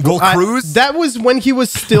 Jungle Cruise? that was when he was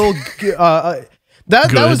still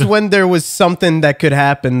that was Good. when there was something that could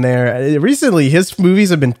happen there. Recently, his movies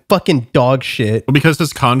have been fucking dog shit. Well, because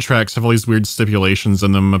his contracts have all these weird stipulations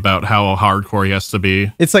in them about how hardcore he has to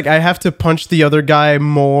be. It's like I have to punch the other guy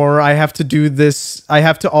more. I have to do this. I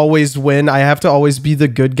have to always win. I have to always be the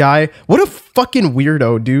good guy. What a fucking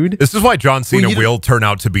weirdo, dude. This is why John Cena Well, will turn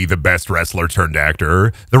out to be the best wrestler turned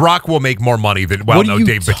actor. The Rock will make more money than, well, What no, do you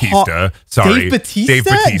Dave ta- Bautista. Sorry. Dave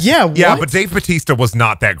Bautista? Yeah, Yeah, what? but Dave Bautista was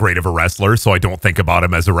not that great of a wrestler, so I don't think about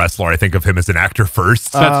him as a wrestler. I think of him as an actor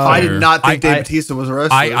first. That's I fair. did not think I- Dave Bautista was a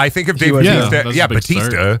wrestler. I think of Dave was- Yeah, Bautista. that's Yeah, a big Batista.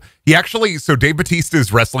 start. He actually, so Dave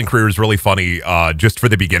Bautista's wrestling career is really funny. Just for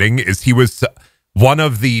the beginning, is he was one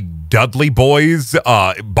of the Dudley Boys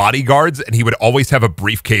bodyguards, and he would always have a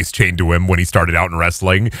briefcase chained to him when he started out in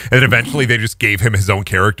wrestling. And eventually they just gave him his own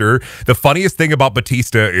character. The funniest thing about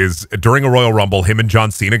Batista is during a Royal Rumble, him and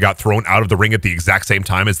John Cena got thrown out of the ring at the exact same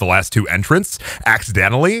time as the last 2 entrants,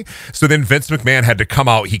 accidentally. So then Vince McMahon had to come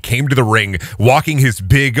out. He came to the ring walking his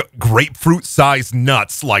big grapefruit-sized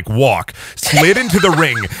nuts like walk, slid into the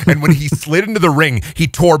ring, and when he slid into the ring, he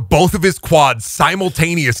tore both of his quads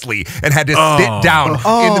simultaneously and had to sit down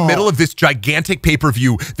in the middle of this gigantic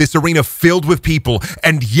pay-per-view, this arena filled with people,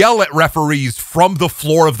 and yell at referees from the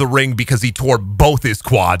floor of the ring because he tore both his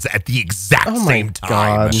quads at the exact same time.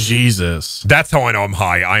 God. Jesus. That's how I know I'm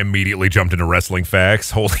high. I immediately jumped into wrestling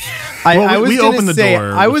facts. Holy. We opened the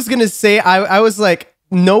door. I was gonna say, I was like,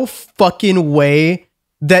 no fucking way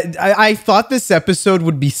that I thought this episode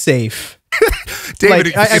would be safe.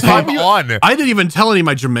 David, if I'm on. I didn't even tell any of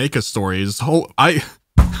my Jamaica stories.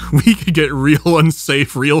 We could get real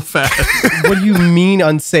unsafe real fast. What do you mean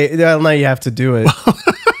unsafe? Well, now you have to do it.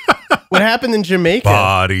 What happened in Jamaica?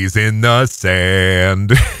 Bodies in the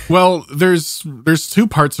sand. Well, there's two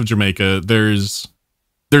parts of Jamaica. There's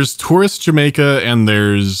tourist Jamaica and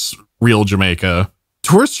there's real Jamaica.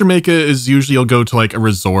 Tourist Jamaica is usually you'll go to like a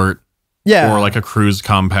resort. Yeah. Or like a cruise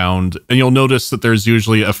compound, and you'll notice that there's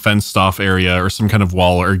usually a fenced off area or some kind of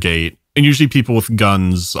wall or gate, and usually people with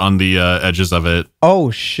guns on the edges of it.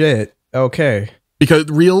 Oh shit. Okay. Because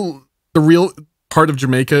the real part of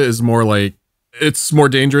Jamaica is more like, it's more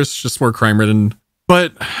dangerous, just more crime ridden,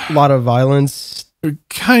 but a lot of violence.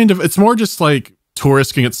 Kind of. It's more just like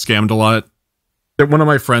tourists can get scammed a lot. One of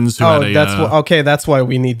my friends who had a that's why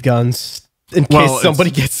we need guns in case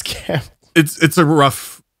somebody gets scammed. It's a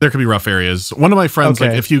rough. There could be rough areas. One of my friends,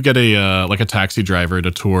 like if you get a taxi driver to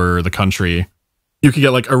tour the country, you could get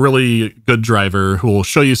like a really good driver who will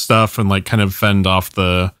show you stuff and like kind of fend off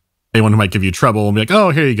anyone who might give you trouble and be like, oh,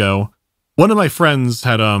 here you go. One of my friends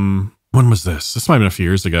had when was this? This might have been a few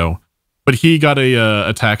years ago, but he got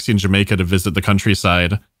a taxi in Jamaica to visit the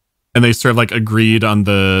countryside, and they sort of like agreed on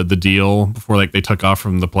the deal before like they took off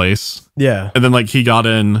from the place. Yeah, and then like he got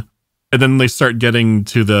in. And then they start getting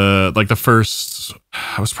to the first,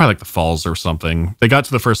 it was probably like the falls or something. They got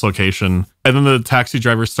to the first location, and then the taxi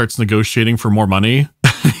driver starts negotiating for more money.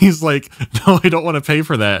 He's like, no, I don't want to pay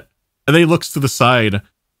for that. And then he looks to the side,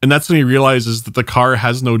 and that's when he realizes that the car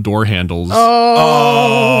has no door handles.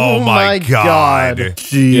 Oh my God.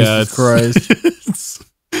 Jesus Christ.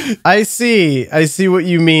 I see what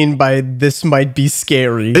you mean by this might be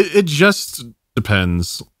scary. It just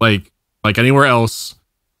depends. Like anywhere else.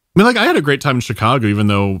 I mean, like, I had a great time in Chicago, even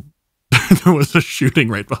though there was a shooting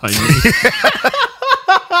right behind me.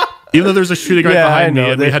 Even though there's a shooting right behind me,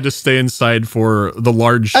 and we had to stay inside for the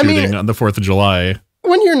large shooting on the 4th of July.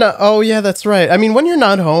 When you're not, oh yeah, that's right. I mean, when you're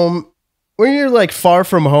not home, when you're like far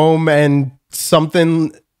from home and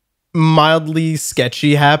something mildly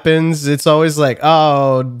sketchy happens, it's always like,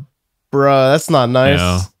 oh, bruh, that's not nice.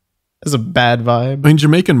 Yeah. That's a bad vibe. I mean,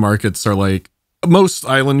 Jamaican markets are like, most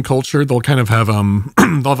island culture, they'll kind of have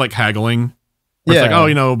they'll have like haggling. It's like,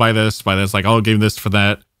 oh, buy this, like, I'll give this for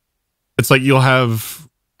that. It's like you'll have,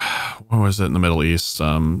 what was it in the Middle East?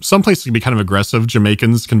 Some places can be kind of aggressive.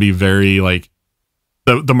 Jamaicans can be very like,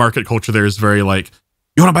 the market culture there is very like,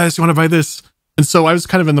 you want to buy this, you want to buy this. And so I was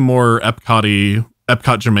kind of in the more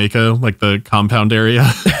Epcot Jamaica, like the compound area.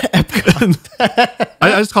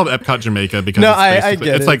 I just called it Epcot Jamaica because I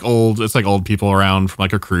get it's like old people around from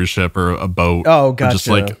like a cruise ship or a boat. Oh, gotcha. Or just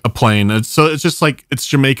like a plane. It's just like, it's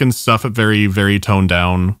Jamaican stuff at very, very toned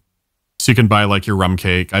down. So you can buy like your rum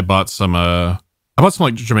cake. I bought some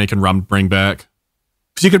like Jamaican rum to bring back.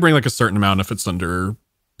 Because you could bring like a certain amount if it's under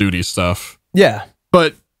duty stuff. Yeah.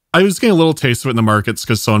 But I was getting a little taste of it in the markets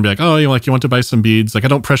because someone would be like, oh, you want to buy some beads? Like, I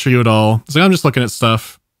don't pressure you at all. It's like, I'm just looking at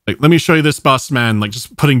stuff. Like, let me show you this, boss man. Like,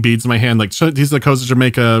 just putting beads in my hand. Like, these are the codes of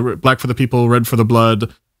Jamaica. Black for the people, red for the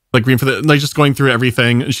blood. Like, green for the... Like, just going through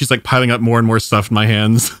everything. And she's, like, piling up more and more stuff in my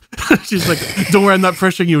hands. She's like, don't worry, I'm not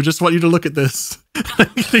pressuring you. I just want you to look at this. I'm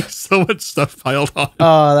getting so much stuff piled on.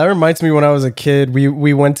 That reminds me when I was a kid.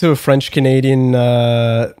 We went to a French-Canadian...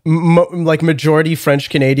 majority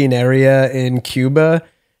French-Canadian area in Cuba.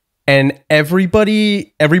 And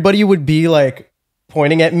everybody would be, like...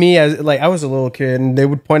 pointing at me as like I was a little kid, and they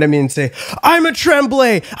would point at me and say, I'm a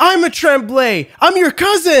Tremblay, I'm your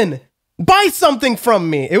cousin, buy something from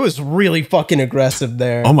me. It was really fucking aggressive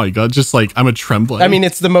there. Oh my God, just like, I'm a Tremblay. I mean,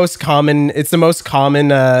 it's the most common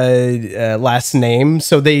last name,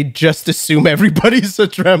 so they just assume everybody's a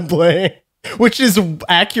Tremblay, which is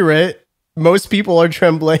accurate. Most people are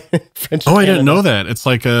Tremblay in French. I didn't know that. It's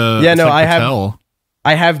like a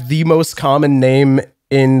I have the most common name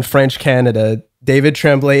in French Canada. David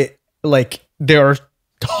Tremblay, like, there are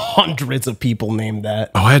hundreds of people named that.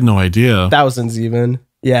 Oh, I had no idea. Thousands even.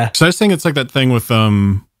 Yeah. So I was saying it's like that thing with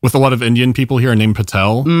a lot of Indian people here named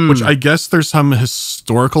Patel, which I guess there's some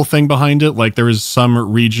historical thing behind it. Like there was some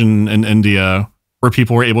region in India where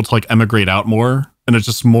people were able to like emigrate out more. And it's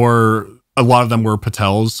just more, a lot of them were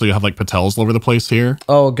Patels. So you have like Patels all over the place here.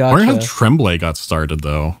 Oh, gotcha. I wonder how Tremblay got started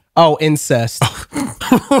though. Oh, incest.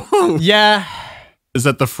 Yeah. Is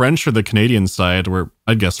that the French or the Canadian side? Where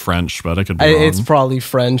I'd guess French, but I could be wrong. It's probably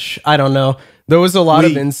French. I don't know. There was a lot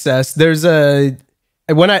of incest. There's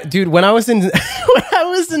when I was in when I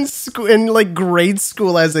was in school, in like grade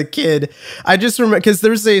school as a kid, I just remember because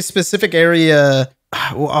there's a specific area.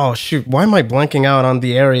 Oh shoot, why am I blanking out on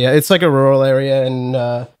the area? It's like a rural area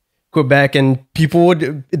in Quebec, and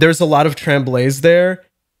there's a lot of tremblays there,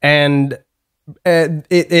 and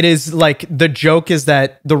it is like the joke is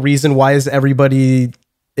that the reason why is everybody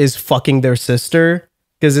is fucking their sister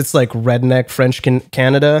because it's like redneck French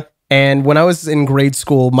Canada. And when I was in grade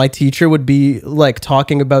school, my teacher would be like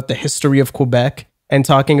talking about the history of Quebec and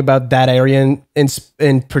talking about that area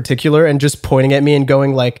in particular and just pointing at me and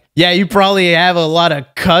going like, yeah, you probably have a lot of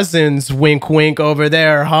cousins, wink, wink over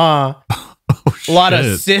there, huh? A lot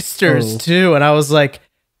of sisters too. And I was like,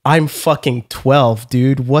 I'm fucking 12,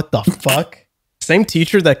 dude. What the fuck? Same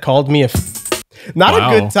teacher that called me not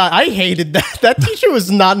a good time. I hated that. That teacher was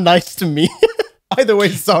not nice to me. Either way,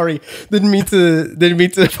 sorry. Didn't mean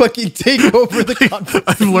to fucking take over the conversation.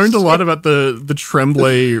 I've learned a lot about the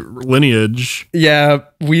Tremblay lineage. Yeah,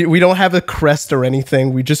 we don't have a crest or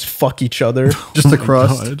anything. We just fuck each other. Just a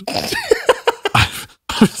crust. I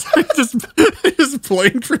just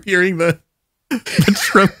blanked for hearing the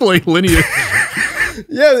Tremblay lineage.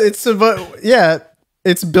 Yeah,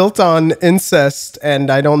 it's built on incest,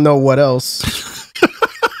 and I don't know what else.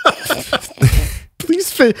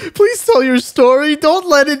 Please tell your story. Don't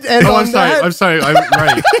let it end on that. I'm sorry. I'm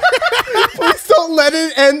right. Please don't let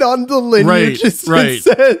it end on the lineage. Right.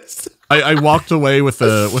 I walked away with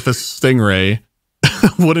a stingray,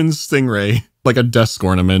 wooden stingray, like a desk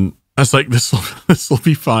ornament. I was like, this will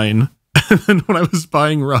be fine. And then when I was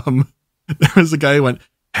buying rum, there was a guy who went,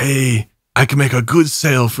 "Hey, I can make a good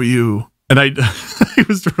sale for you." And he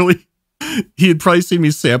was really, he had probably seen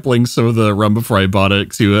me sampling some of the rum before I bought it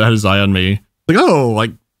because he had his eye on me. Like, oh,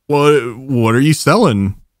 like, what are you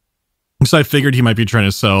selling? So I figured he might be trying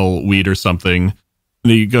to sell weed or something.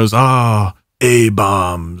 And he goes, A-bombs.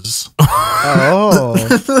 Oh,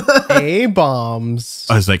 A-bombs.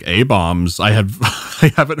 I was like, A-bombs? I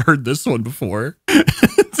haven't heard this one before.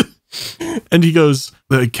 And he goes,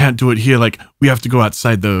 I can't do it here. Like, we have to go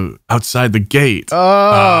outside the gate.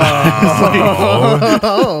 Oh,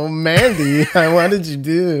 Mandy, what did you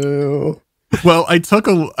do? Well, I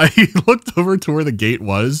looked over to where the gate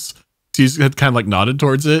was. So he had kind of like nodded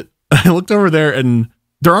towards it. I looked over there and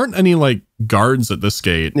there aren't any like guards at this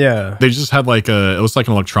gate. Yeah. They just had it was like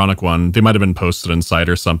an electronic one. They might have been posted inside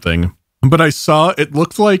or something. But I saw, it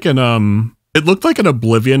looked like an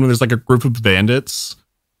Oblivion when there's like a group of bandits.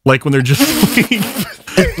 Like when they're just like, in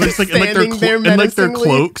their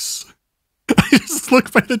cloaks. I just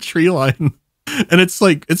looked by the tree line and it's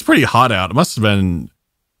pretty hot out. It must have been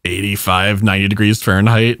 85, 90 degrees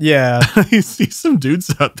Fahrenheit. Yeah. I see some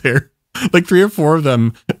dudes out there, like 3 or 4 of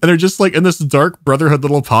them, and they're just like in this dark brotherhood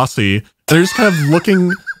little posse. And they're just kind of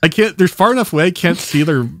looking, they're far enough away, I can't see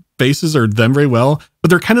their faces or them very well, but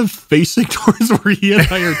they're kind of facing towards where he and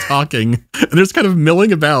I are talking. And they're just kind of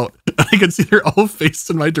milling about. And I can see they're all faced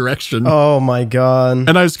in my direction. Oh my God.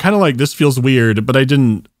 And I was kind of like, this feels weird, but I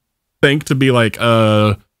didn't think to be like,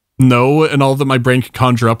 no. And all that my brain could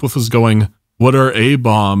conjure up with was going, what are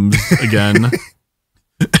A-bombs again?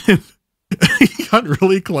 He got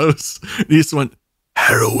really close. And he just went,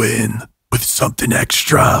 heroin with something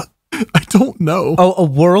extra. I don't know. Oh, a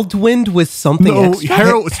whirlwind with something extra?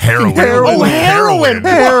 Heroin. Oh, heroin.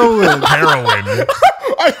 I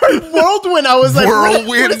heard whirlwind. I was like,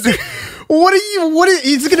 whirlwind. What are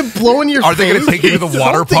he's going to blow in your face? Are they going to take you to the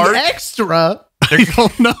water park? Extra. I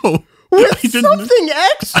don't know. With something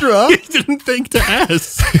extra? He didn't think to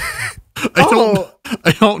ask.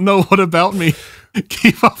 I don't know what about me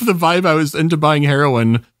gave off the vibe I was into buying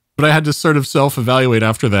heroin, but I had to sort of self-evaluate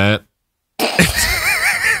after that.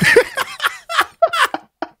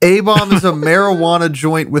 A-bomb is a marijuana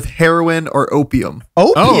joint with heroin or opium.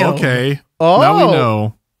 Oh, okay. Oh. Now we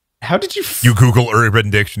know. How did you... You Google Urban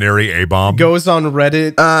Dictionary, A-bomb. Goes on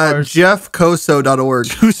Reddit. JeffCoso.org.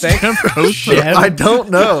 I don't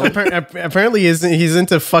know. Apparently he's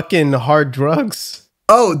into fucking hard drugs.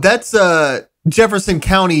 Oh, that's Jefferson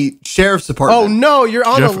County Sheriff's Department. Oh no, you're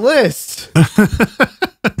on the list.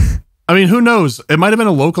 I mean, who knows? It might have been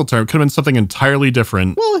a local term. It could have been something entirely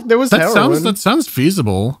different. Well, there was heroin. That sounds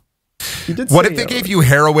feasible. What if they gave you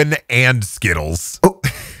heroin and Skittles? Oh.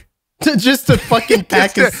 Just a fucking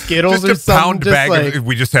pack of Skittles or something. Pound bag.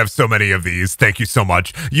 We just have so many of these. Thank you so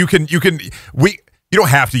much. You don't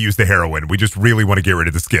have to use the heroin. We just really want to get rid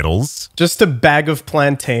of the Skittles. Just a bag of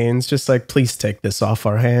plantains. Just like, please take this off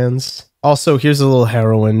our hands. Also, here's a little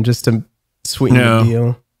heroin just to sweeten the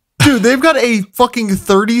deal. Dude, they've got a fucking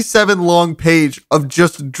 37 long page of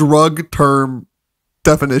just drug term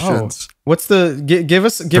definitions. Oh, what's the give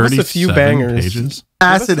us a few bangers. Pages?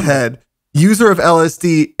 Acid head, user of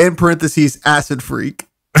LSD in parentheses acid freak.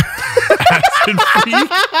 Acid freak?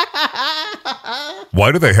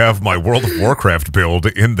 Why do they have my World of Warcraft build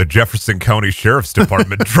in the Jefferson County Sheriff's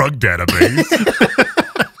Department drug database?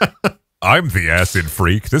 I'm the acid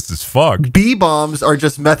freak. This is fucked. B-bombs are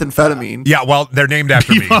just methamphetamine. Yeah, well, they're named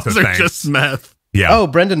after me. B-bombs So are thanks. just meth. Yeah. Oh,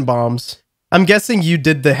 Brendan bombs. I'm guessing you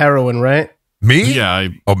did the heroin, right? Me? Yeah.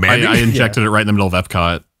 Mandy? I injected it right in the middle of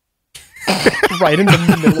Epcot. Right in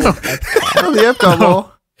the middle of Epcot. Oh, the Epcot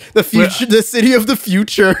Mall. The future, the city of the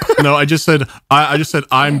future. No, I just said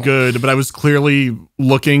I'm good, but I was clearly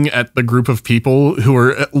looking at the group of people who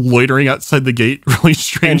were loitering outside the gate really And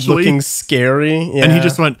strangely, looking scary. Yeah. and he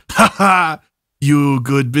just went, "Ha ha, you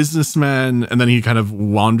good businessman," and then he kind of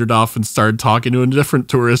wandered off and started talking to a different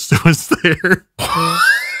tourist who was there.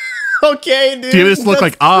 Okay, dude. He just looked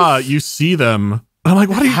like, you see them. And I'm like,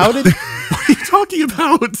 what are you? How did? What are you talking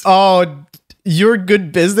about? Oh, you're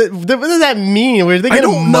good business. What does that mean? Were they I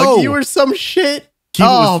gonna don't mug know. you or some shit?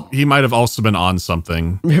 He might have also been on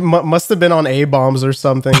something. Must have been on A-bombs or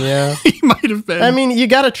something. Yeah. He might have been. I mean, you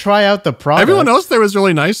got to try out the product. Everyone else there was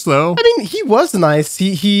really nice, though. I mean, he was nice.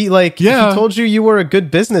 He told you were a good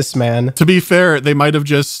businessman. To be fair, they might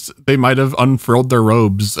have unfurled their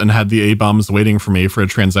robes and had the A-bombs waiting for me for a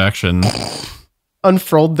transaction.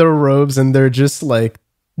 Unfurled their robes and they're just like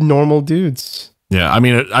normal dudes. Yeah, I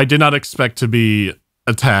mean, I did not expect to be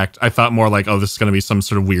attacked. I thought more like, oh, this is going to be some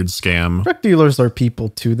sort of weird scam. Drug dealers are people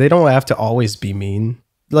too. They don't have to always be mean.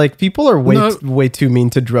 Like, people are way too mean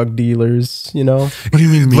to drug dealers, you know? What do you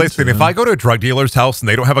mean? Listen, if I go to a drug dealer's house and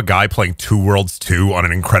they don't have a guy playing Two Worlds 2 on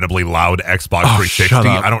an incredibly loud Xbox 360, shut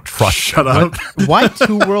up. I don't trust Shut them. up. Why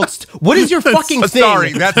Two Worlds? What is your fucking thing?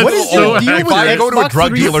 Sorry, that's what is so your deal if with I go to a Xbox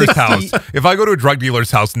drug dealer's 360? house, if I go to a drug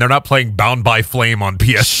dealer's house and they're not playing Bound by Flame on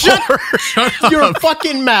PS4, Shut your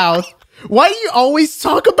fucking mouth. Why do you always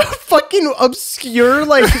talk about fucking obscure,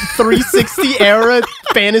 like, 360 era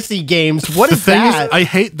fantasy games? What is that? I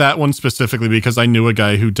hate that one specifically because I knew a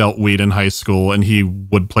guy who dealt weed in high school and he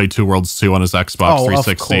would play Two Worlds 2 on his Xbox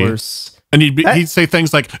 360. Of course. And he'd say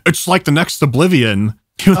things like, it's like the next Oblivion.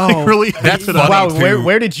 He was like, really? That's hated funny. Wow, too.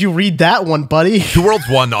 where did you read that one, buddy? Two Worlds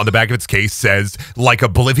 1 on the back of its case says, like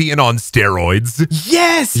Oblivion on steroids.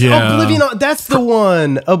 Yes! Yeah. Oblivion that's the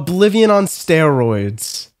one. Oblivion on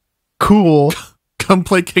steroids. Cool. Come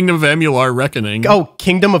play Kingdom of Amalur Reckoning. Oh,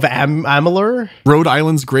 Kingdom of Amalur? Rhode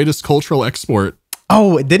Island's greatest cultural export.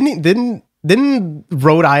 Oh, didn't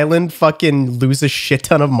Rhode Island fucking lose a shit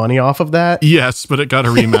ton of money off of that? Yes, but it got a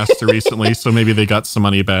remaster recently, so maybe they got some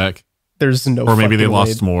money back. There's no Or maybe they fucking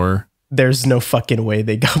lost way. more. There's no fucking way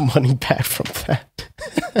they got money back from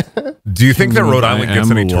that. Do you think that Rhode Island gets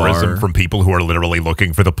any Amalur. tourism from people who are literally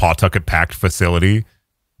looking for the Pawtucket Pact facility?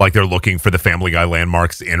 Like they're looking for the Family Guy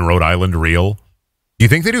landmarks in Rhode Island real? Do you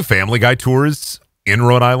think they do Family Guy tours in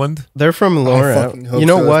Rhode Island? They're from Laura. fucking hope You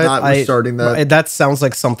know so. If what? not, we're starting that. That sounds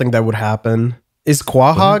like something that would happen. Is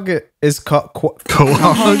Quahog? Is Quahog?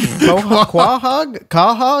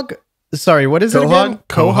 Quahog? Sorry, what is it again?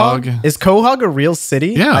 Quahog? Is Quahog a real city?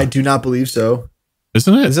 Yeah. I do not believe so.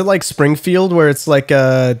 Isn't it? Is it like Springfield where it's like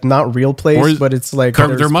a not real place, but it's like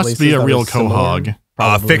there must be a real Quahog.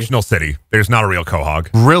 Fictional city. There's not a real Quahog.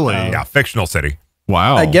 Really? Yeah, fictional city.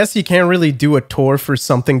 Wow. I guess you can't really do a tour for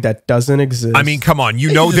something that doesn't exist. I mean, come on.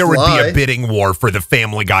 You know just there would be lie. a bidding war for the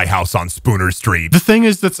Family Guy house on Spooner Street. The thing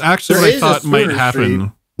is, that's actually There what I is a thought might Spooner happen.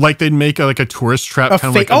 Street. Like they'd make a tourist trap A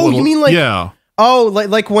kind of fake- like a oh, little, you mean like- yeah. oh,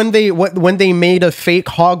 like when they made a fake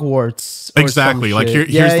Hogwarts. Or Exactly. some Like shit.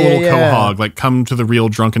 here's the little yeah. Quahog. Like come to the real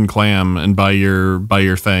Drunken Clam and buy your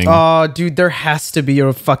thing. Oh, dude, there has to be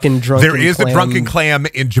a fucking drunken There is clam. a drunken clam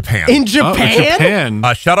in Japan. In Oh, Japan?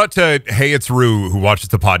 Japan. Shout out to Hey It's Rue who watches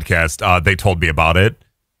the podcast. They told me about it.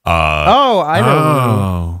 I know.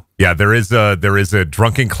 Oh. Yeah, there is a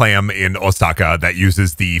drunken clam in Osaka that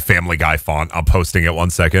uses the Family Guy font. I'm posting it 1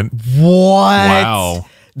 second. What? Wow.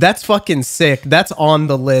 That's fucking sick. That's on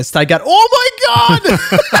the list. I got, oh my God!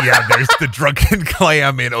 Yeah, there's the drunken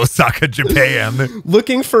clam in Osaka, Japan.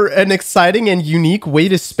 Looking for an exciting and unique way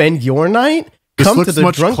to spend your night? This Come to looks the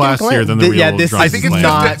much drunken classier clam. than the real Yeah, this drunken I is think it's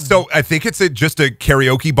clam. just I think it's just a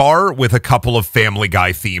karaoke bar with a couple of Family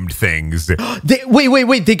Guy themed things.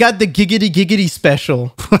 Wait. They got the giggity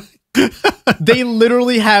special. They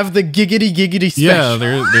literally have the giggity special. Yeah,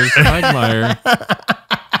 there's Quagmire.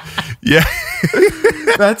 Yeah.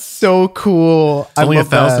 That's so cool. It's only I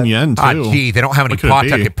love 1,000 that. yen too. Ah, gee, they don't have any What could it be?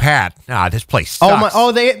 Pawtucket Pat. Ah, this place Oh sucks. my!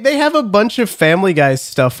 Oh, they have a bunch of Family Guy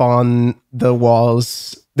stuff on the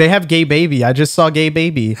walls. They have Gay Baby. I just saw Gay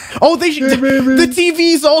Baby. Oh, the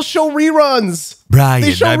TVs all show reruns. Brian,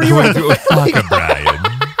 They show I'm reruns. going to fuck Brian.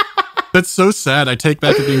 That's so sad. I take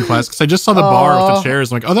back to being class because I just saw the bar with the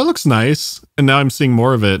chairs. I'm like, oh, that looks nice. And now I'm seeing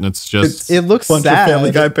more of it, and it's just It looks Bunch sad. of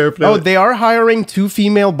Family Guy paraphernalia. Oh, they are hiring 2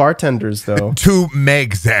 female bartenders though. 2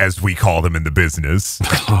 Megs, as we call them in the business.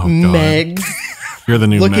 oh, God. Megs. You're the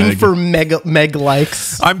new Looking Meg. for Meg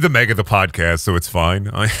likes. I'm the Meg of the podcast, so it's fine.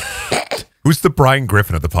 Who's the Brian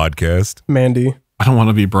Griffin of the podcast? Mandy. I don't want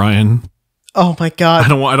to be Brian. Oh my God. I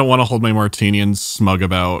don't want to hold my martini and smug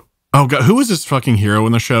about. Oh God, who was this fucking hero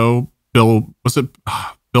in the show? Bill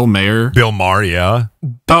Mayer? Bill Maher, yeah.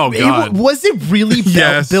 Oh God, Was it really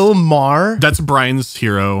Yes. Bill Maher? that's Brian's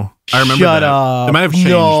hero. I remember Shut that. up. It might have changed,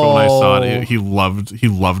 but when I saw No. it, he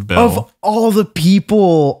loved Bill. Of all the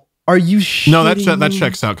people, are you shitting No, that me?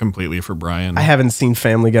 checks out completely for Brian. I haven't seen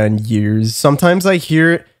Family Guy in years. Sometimes I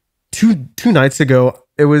hear two nights ago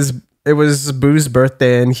it was Boo's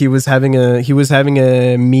birthday and he was having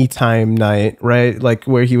a me time night, right? Like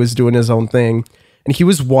where he was doing his own thing. And he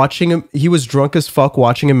was drunk as fuck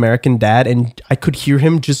watching American Dad, and I could hear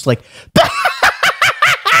him just like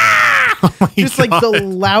just like the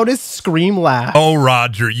loudest scream laugh. Oh,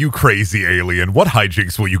 Roger, you crazy alien. What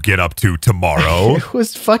hijinks will you get up to tomorrow? It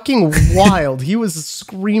was fucking wild. He was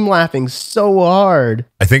scream laughing so hard.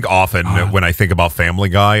 I think often when I think about Family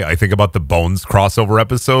Guy, I think about the Bones crossover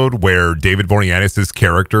episode where David Boreanaz's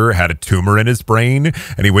character had a tumor in his brain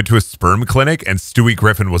and he went to a sperm clinic and Stewie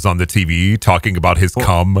Griffin was on the TV talking about his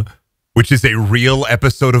cum, which is a real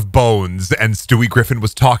episode of Bones, and Stewie Griffin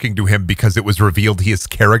was talking to him because it was revealed his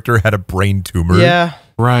character had a brain tumor. Yeah.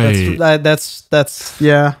 right. That's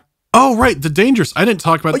yeah. Oh, right. The Dangerous. I didn't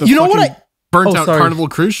talk about the You know what fucking I- burnt Oh, out sorry. Carnival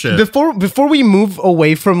cruise ship. Before we move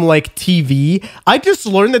away from like TV, I just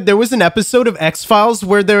learned that there was an episode of X-Files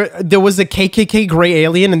where there was a KKK gray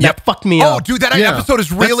alien, and that fucked me Oh, up. dude, that Yeah. episode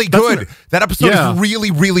is really That's good. what- That episode Yeah. is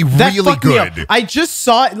really, really, That really fucked me up. good. I just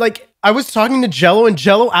saw it, like I was talking to Jello, and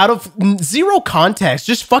Jello, out of zero context,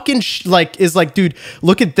 just fucking is like, dude,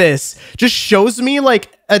 look at this. Just shows me like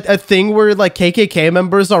a thing where like KKK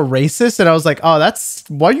members are racist, and I was like, oh,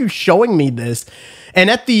 why are you showing me this? And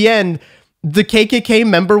at the end, the KKK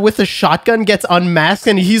member with a shotgun gets unmasked,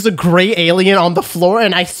 and he's a gray alien on the floor,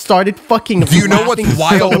 and I started fucking. Do you know what's laughing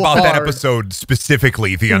wild so about that hard. episode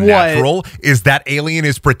specifically, The Unnatural, is that alien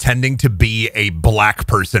is pretending to be a black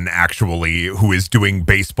person actually who is doing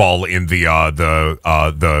baseball in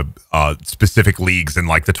the specific leagues in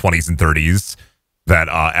like the 20s and 30s that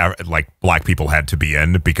like black people had to be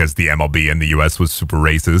in because the MLB in the US was super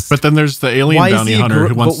racist. but then there's the alien Why is bounty he a hunter who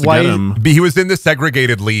gr- wants but to why get is- him. He was in the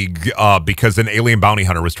segregated league because an alien bounty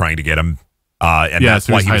hunter was trying to get him. And Yeah, that's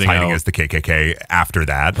so why he's he was hiding hiding out. as the KKK after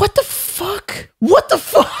that. What the fuck? What the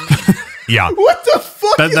fuck? Yeah. What the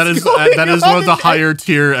fuck? That is one of the higher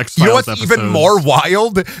tier X You know Files what's episodes. even more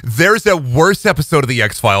wild? There's a worse episode of the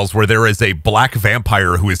X-Files where there is a black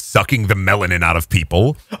vampire who is sucking the melanin out of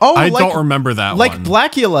people. Oh, I like, don't remember that like one.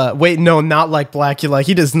 Blackula. Wait, no, not like Blackula.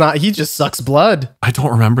 He does not. He just sucks blood. I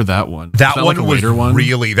don't remember that one. That Is one like a was later one?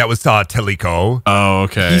 really, that was Teliko. Oh,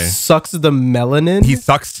 okay. He sucks the melanin. He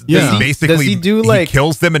sucks, Yeah. he basically, Does he do, like-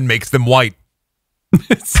 kills them and makes them white.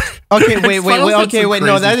 Okay, wait. X-Files did Okay, some wait.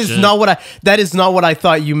 No, that crazy is shit. not what I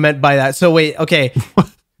thought you meant by that. So wait. Okay,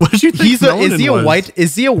 What did you think? is he a Melanin was? white?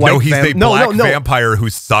 Is he a white? No, he's a no, black no, no. vampire who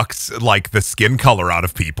sucks like the skin color out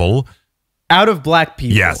of people. Out of black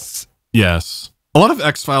people. Yes. Yes. A lot of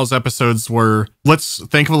X-Files episodes were, let's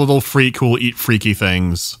think of a little freak who will eat freaky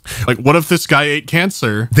things. Like, what if this guy ate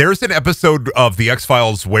cancer? There's an episode of the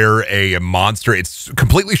X-Files where a monster, it's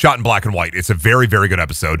completely shot in black and white. It's a very, very good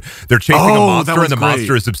episode. They're chasing a Oh, monster that was and the great.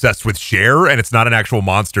 monster is obsessed with Cher and it's not an actual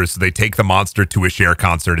monster. So they take the monster to a Cher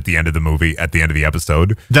concert at the end of the movie, at the end of the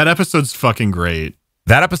episode. That episode's fucking great.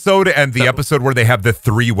 That episode and the episode where they have the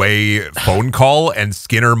 3-way phone call and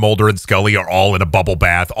Skinner, Mulder, and Scully are all in a bubble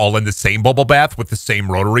bath, all in the same bubble bath with the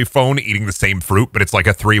same rotary phone, eating the same fruit, but it's like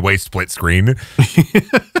a 3-way split screen.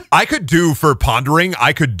 I could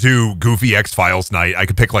do Goofy X-Files night. I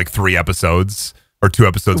could pick like 3 episodes or 2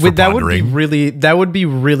 episodes for That would be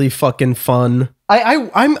Pondering. really fucking fun.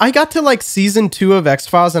 I got to like season 2 of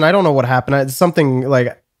X-Files, and I don't know what happened. It's something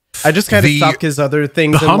like I just kind of The- stopped because other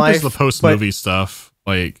things The in hump life. is the post-movie stuff.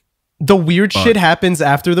 Like, The weird shit happens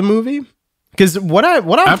after the movie. Because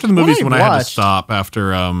after the movies when I had to watched, stop after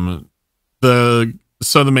the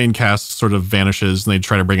So the main cast sort of vanishes, and they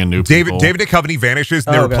try to bring in new people. David Duchovny vanishes,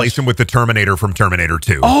 and they replace him with the Terminator from Terminator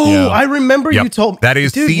 2. Oh, yeah. I remember you told me. That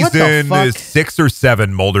is season 6 or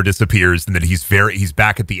 7. Mulder disappears, and then he's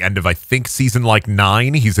back at the end of, I think, season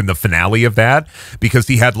 9. He's in the finale of that because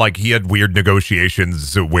he had weird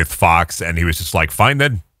negotiations with Fox, and he was just like, fine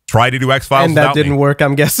then. Try to do X-Files and that didn't work,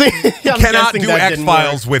 I'm guessing. You cannot do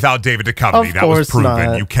X-Files without David Duchovny. That was proven.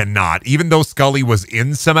 Not. You cannot. Even though Scully was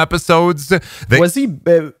in some episodes. Was he in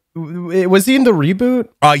the reboot?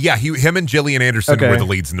 Yeah, him and Gillian Anderson were the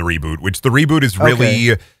leads in the reboot, which the reboot is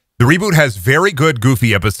really... The reboot has very good,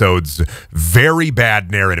 goofy episodes, very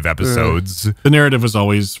bad narrative episodes. The narrative was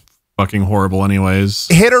always fucking horrible anyways.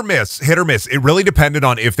 Hit or miss. It really depended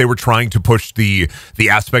on if they were trying to push the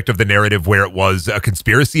aspect of the narrative where it was a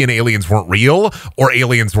conspiracy and aliens weren't real, or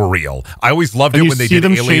aliens were real. I always loved it when they did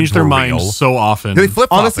aliens change their were minds real. so often. They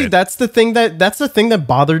flip-flop Honestly, it. that's the thing that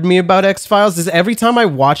bothered me about X-Files is every time I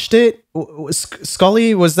watched it,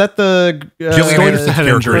 Scully, was that the Gillian Anderson's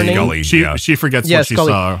character is Scully. She forgets what she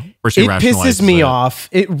Scully. saw, or she rationalizes it. Pisses me off.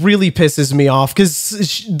 It really pisses me off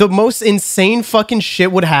because the most insane fucking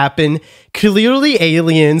shit would happen. Clearly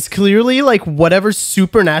aliens, clearly whatever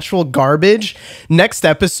supernatural garbage. Next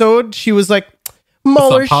episode, she was like,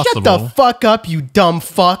 Mueller, shut the fuck up, you dumb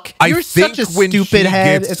fuck. You're such a stupid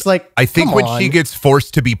head. It's like, I think when she gets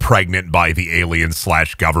forced to be pregnant by the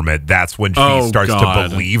aliens/government, that's when she starts to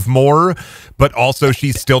believe more. But also,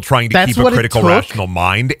 she's still trying to keep a critical, rational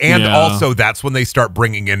mind. And also, that's when they start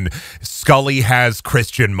bringing in Scully has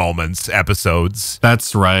Christian moments episodes.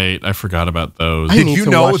 That's right. I forgot about those. Did you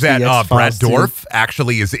know that Brad Dourif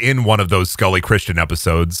actually is in one of those Scully Christian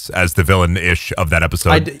episodes as the villain-ish of that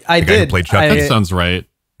episode? I did. Played Chuck. That sounds right.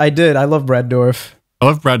 I did. I love Brad Dourif. I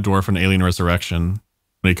love Brad Dourif in Alien Resurrection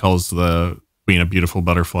when he calls the queen a beautiful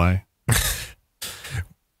butterfly.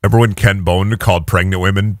 Remember when Ken Bone called pregnant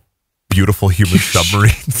women beautiful human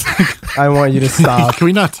submarines? I want you to stop. Can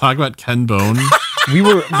we not talk about Ken Bone? We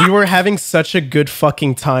were having such a good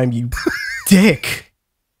fucking time, you dick.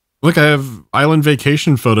 Look, I have island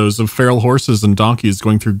vacation photos of feral horses and donkeys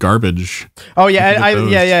going through garbage. Oh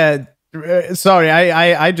yeah, sorry,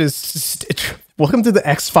 I just welcome to the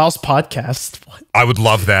X-Files podcast. What? I would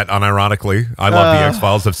love that, unironically. I love the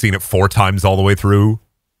X-Files. I've seen it 4 times all the way through.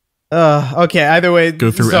 Okay, either way.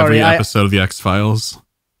 Go through every episode of the X-Files.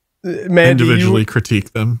 Individually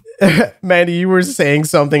critique them. Mandy, you were saying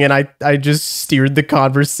something and I just steered the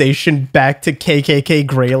conversation back to KKK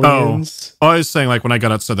Gralians. I was saying when I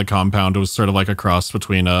got outside the compound, it was sort of like a cross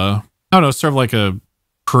between I don't know, sort of like a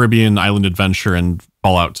Caribbean island adventure and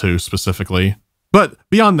Fallout 2 specifically. But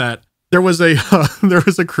beyond that, there was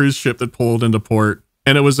a cruise ship that pulled into port,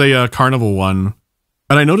 and it was a Carnival one.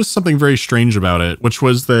 And I noticed something very strange about it, which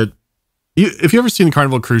was that if you ever seen the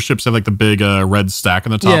Carnival cruise ships have the big red stack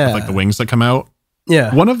on the top with the wings that come out.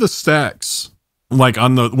 Yeah. One of the stacks, on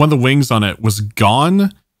one of the wings on it, was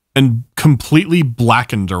gone and completely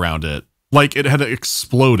blackened around it. Like it had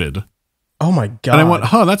exploded. Oh my God. And I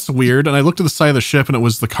went, that's weird. And I looked at the side of the ship and it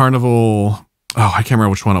was the Carnival. Oh, I can't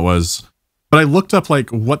remember which one it was. But I looked up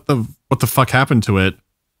what the fuck happened to it.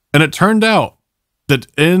 And it turned out that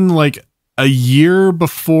in a year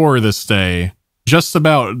before this day, just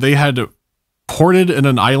about, they had ported in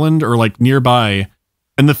an island or nearby,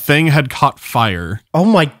 and the thing had caught fire. Oh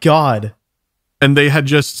my God. And they had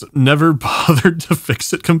just never bothered to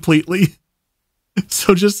fix it completely.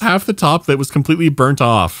 So just half the top of it was completely burnt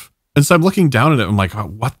off. And so I'm looking down at it, I'm like,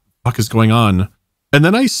 what the fuck is going on? And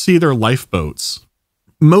then I see their lifeboats.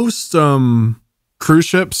 Most cruise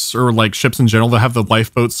ships or ships in general that have the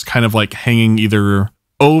lifeboats kind of hanging either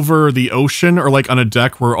over the ocean or on a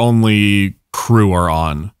deck where only crew are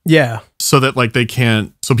on. Yeah. So that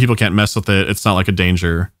so people can't mess with it. It's not a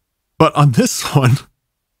danger. But on this one,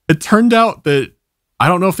 it turned out that I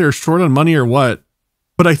don't know if they were short on money or what,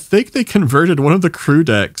 but I think they converted one of the crew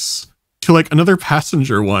decks to another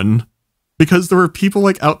passenger one because there were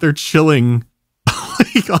people out there chilling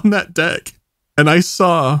on that deck. And I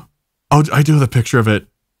saw, I do have a picture of it.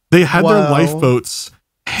 They had their lifeboats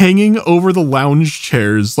hanging over the lounge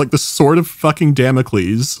chairs like the sword of fucking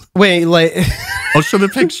Damocles. Wait, I'll show the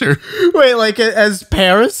picture. Wait, as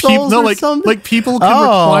parasols or something? People can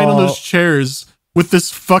recline on those chairs with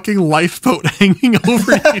this fucking lifeboat hanging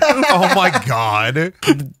over you. Oh my God.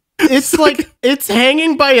 It's it's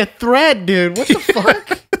hanging by a thread, dude. What the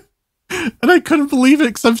fuck? And I couldn't believe it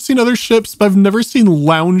because I've seen other ships, but I've never seen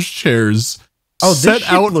lounge chairs set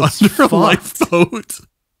out under a lifeboat.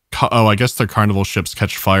 I guess the Carnival ships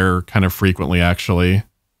catch fire kind of frequently, actually.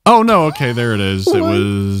 Oh, no. Okay, there it is. It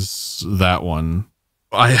was that one.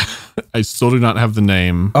 I still do not have the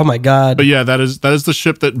name. Oh my god. But yeah, that is the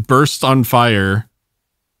ship that burst on fire.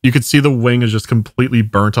 You could see the wing is just completely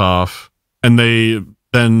burnt off, and they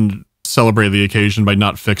then celebrate the occasion by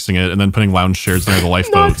not fixing it and then putting lounge chairs near the Not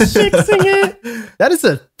lifeboats. fixing it. That is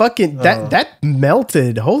a fucking that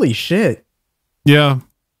melted. Holy shit. Yeah.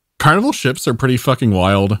 Carnival ships are pretty fucking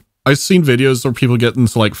wild. I've seen videos where people get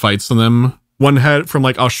into like fights in them. One had from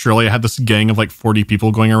like Australia had this gang of like 40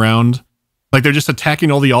 people going around. Like they're just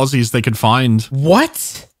attacking all the Aussies they could find.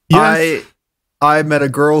 What? Yes. I met a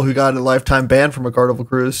girl who got a lifetime ban from a Carnival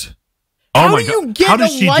cruise. Oh How my do god. you get How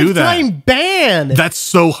does a she do that? lifetime ban? That's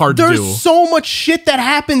so hard to do. There's so much shit that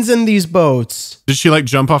happens in these boats. Did she like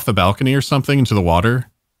jump off the balcony or something into the water?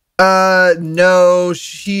 No,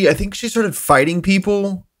 I think she started fighting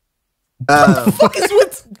people. What the fuck is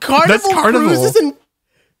with Carnival, That's Carnival. cruises and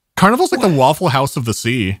Carnival's like the Waffle House of the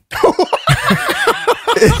sea. the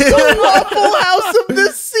Waffle House of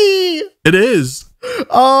the Sea? It is.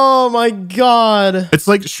 Oh my god. It's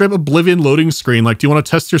like straight Oblivion loading screen. Like, do you want to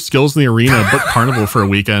test your skills in the arena? Book Carnival for a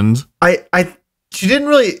weekend. She didn't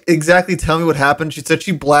really exactly tell me what happened. She said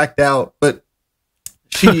she blacked out, but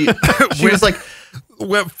she was like,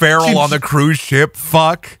 Went feral on the cruise ship.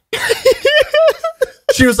 Fuck.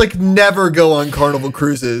 she was like, never go on Carnival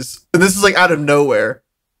cruises. And this is like out of nowhere.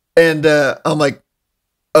 And I'm like,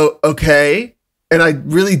 oh, okay. And I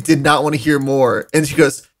really did not want to hear more. And she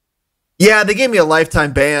goes, yeah, they gave me a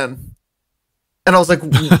lifetime ban. And I was like,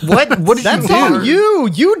 what? What did That's you do? on you.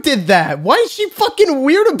 You did that. Why is she fucking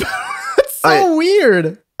weird about it? That's so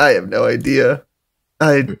weird. I have no idea.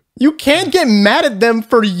 You can't get mad at them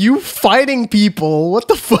for you fighting people. What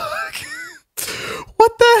the fuck?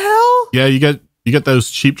 What the hell? Yeah, you get those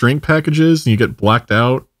cheap drink packages and you get blacked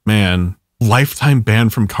out. Man, lifetime ban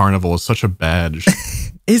from Carnival is such a badge.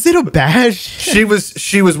 Is it a badge? She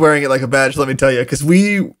was wearing it like a badge, let me tell you, because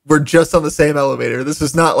we were just on the same elevator. This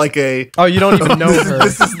is not like a Oh, you don't even know her.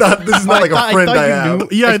 this is not like a friend I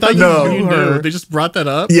have. Yeah, I thought you you knew knew. her. They just brought that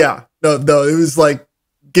up. Yeah. No, it was like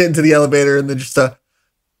getting to the elevator and then just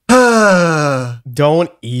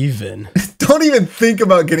Don't even. don't even think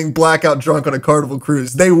about getting blackout drunk on a Carnival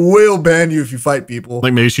cruise. They will ban you if you fight people.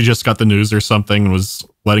 Like maybe she just got the news or something and was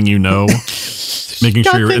letting you know, making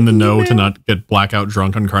sure you're in the know to not get blackout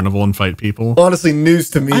drunk on Carnival and fight people. Honestly, news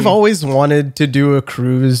to me. I've always wanted to do a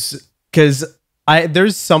cruise because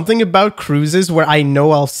there's something about cruises where I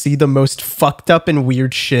know I'll see the most fucked up and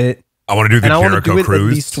weird shit. I want to do the And I want to Jericho do it cruise.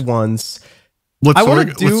 at least once.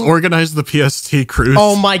 Let's do- organize the PST cruise.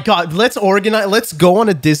 Oh my god, let's go on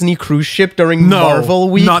a Disney cruise ship during No, Marvel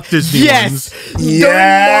week. not Disney Yes. ones. During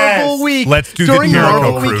Marvel week. Let's do the during Jericho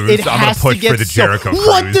Marvel cruise. Week, it I'm gonna has push to get for the Jericho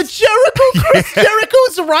What, cruise. the Jericho cruise?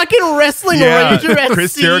 Jericho's Rockin' Wrestling Ranger at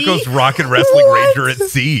Chris sea? Jericho's Rocket Wrestling What? Ranger at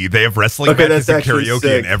sea. They have wrestling Okay, matches that's and actually karaoke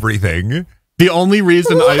sick. and everything. The only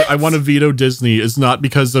reason What? I want to veto Disney is not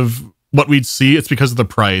because of what we'd see, it's because of the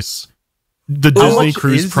price. The Disney much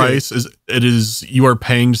cruise is price is you are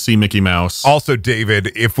paying to see Mickey Mouse. Also,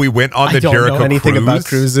 David, if we went on I the don't Jericho know anything cruise, about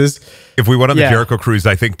cruises. if we went on the Yeah. Jericho cruise,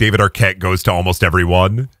 I think David Arquette goes to almost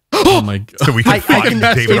everyone. Oh my god. So we can find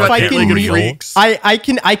David if I Arquette can real. freaks.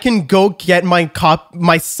 I can go get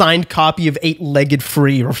my signed copy of Eight-Legged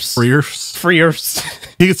Freers. Freers.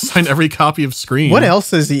 He could sign every copy of Scream. What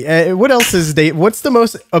else is he? What else is Dave? What's the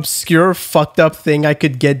most obscure, fucked up thing I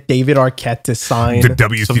could get David Arquette to sign? The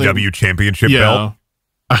WCW championship belt.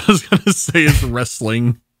 I was gonna say it's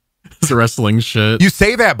wrestling. It's wrestling shit. You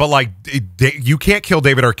say that, but like, you can't kill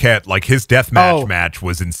David Arquette. Like his deathmatch Oh. match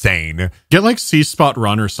was insane. Get like C-Spot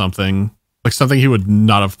Run or something. Like something he would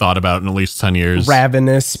not have thought about in at least 10 years.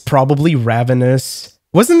 Ravenous, probably Ravenous.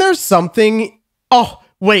 Wasn't there something? Oh,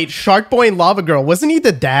 wait, Shark Boy and Lava Girl. Wasn't he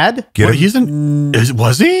the dad? Get What, him? he's in.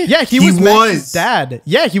 Was he? Yeah, he was Max's dad.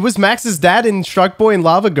 Yeah, he was Max's dad in Shark Boy and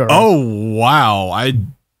Lava Girl. Oh wow!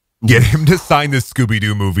 Get him to sign this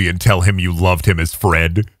Scooby-Doo movie and tell him you loved him as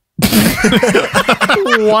Fred.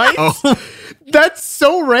 What? Oh. That's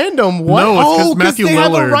so random. What? No, it's 'cause Matthew they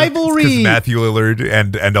have a Lillard. rivalry. Because Matthew Lillard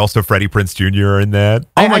and also Freddie Prinze Jr. are in that.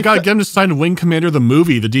 Oh my I god! Get him to sign Wing Commander the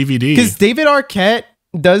movie, the DVD. Because David Arquette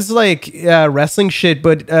does like wrestling shit,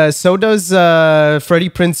 but so does Freddie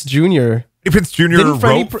Prinze Jr. Freddie Prinze Jr. Didn't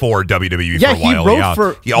Freddie wrote for WWE Yeah, for a while. he wrote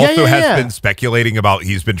for- He also yeah, has yeah. been speculating about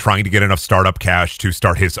he's been trying to get enough startup cash to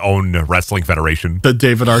start his own wrestling federation. the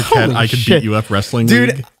David Arquette Holy I could shit. beat you up wrestling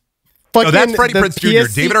Dude, league. Fucking that's Freddie the Prinze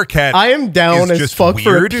Jr. David Arquette I am down is as just fuck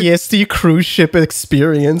weird. for a PST cruise ship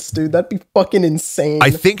experience, dude. That'd be fucking insane. I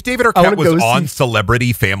think David I Arquette wanna was go see- on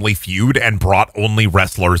Celebrity Family Feud and brought only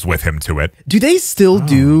wrestlers with him to it. Do they still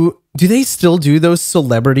do Do they still do those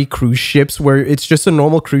celebrity cruise ships where it's just a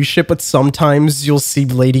normal cruise ship, but sometimes you'll see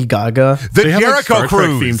Lady Gaga? The They have, like, Jericho Star Trek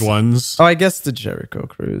cruise. themed ones. Oh, I guess the Jericho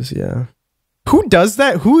cruise, yeah. Who does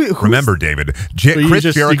that? Who's Remember, David, So you Chris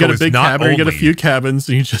just, Jericho you get a is big not cabin, only you get a few cabins,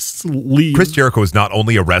 and you just leave. Chris Jericho is not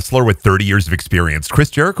only a wrestler with 30 years of experience.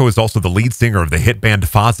 Chris Jericho is also the lead singer of the hit band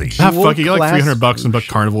Fozzy. Ah, fuck, you get like World-class $300 and book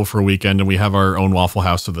Carnival for a weekend, and we have our own Waffle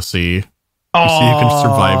House of the Sea. You see who can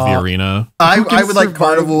survive the arena. I would like survive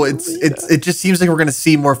Carnival. the It just seems like we're gonna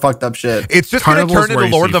see more fucked up shit. It's just going to Carnival's turn where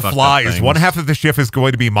into you Lord see of the fucked up Flies. things. One half of the ship is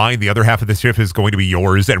going to be mine. The other half of the ship is going to be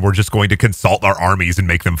yours, and we're just going to consult our armies and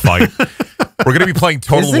make them fight. We're going to be playing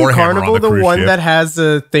Total Isn't Warhammer Carnival on the the cruise one ship. that has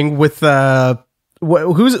a thing with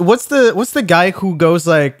what's the guy who goes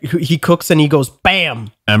like he cooks and he goes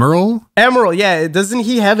bam? Emerald? Emerald, yeah. Doesn't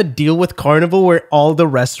he have a deal with Carnival where all the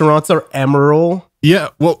restaurants are Emerald? Yeah,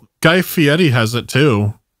 well, Guy Fieri has it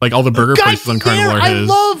too. Like all the burger places on Carnival are his.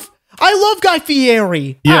 I love Guy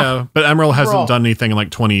Fieri. Yeah, but Emerald hasn't Bro. done anything in like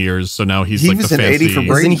 20 years, so now he's He like was the an 80 fancy for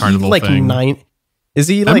Brady. Isn't he Carnival like thing. 9? Is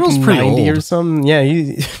he like Emerald's pretty 90 or old. something? Yeah,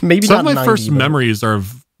 he maybe Some not of my 90, first but- memories are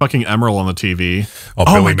of fucking Emerald on the TV. Oh,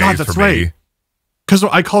 Oh Billy my God, Mays that's for me. right. Because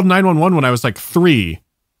I called 911 when I was like 3,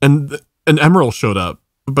 and Emerald showed up,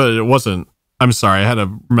 but it wasn't. I'm sorry, I had a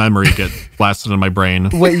memory get blasted in my brain.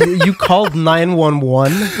 Wait, you called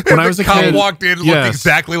 911? When I was a cop kid, walked in, looked yes.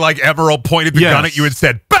 exactly like Emerald, pointed the gun Yes. at you, and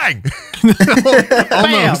said, "Bang!"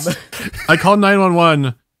 Almost. I called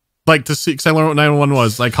 911 like to see because I learned what 911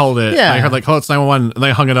 was. I called it. Yeah. And I heard like, "Oh, it's 911," and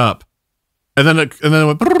I hung it up. And then it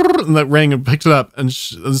went brrrr, and that rang and picked it up, and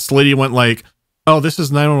this lady went like, "Oh, this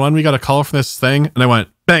is 911. We got a call from this thing." And I went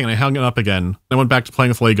bang, and I hung it up again. I went back to playing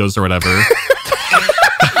with Legos or whatever.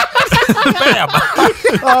 Bam!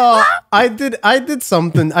 I did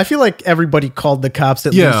something. I feel like everybody called the cops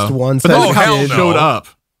at Yeah. least once. But as then a the cops hell kid. no. showed up.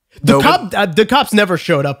 The cops never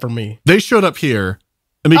showed up for me. They showed up here,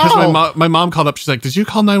 and because my mom called up, she's like, "Did you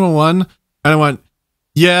call 911?" And I went,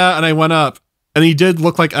 "Yeah," and I went up, and he did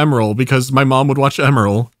look like Emerald because my mom would watch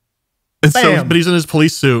Emerald, and so Bam. but he's in his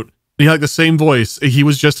police suit, and he had like the same voice. He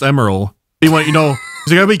was just Emerald. He went, he's like,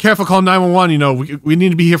 "Gotta be careful, call 911. We need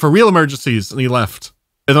to be here for real emergencies," and he left.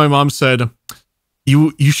 And then my mom said,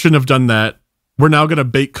 "You shouldn't have done that. We're now gonna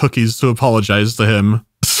bake cookies to apologize to him."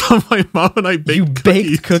 So my mom and I baked You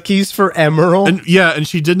baked cookies for Emerald? and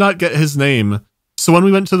she did not get his name. So when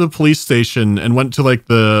we went to the police station and went to like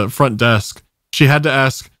the front desk, she had to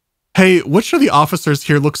ask, "Hey, which of the officers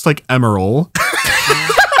here looks like Emerald?"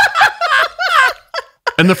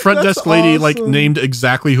 And the front That's desk lady like awesome. named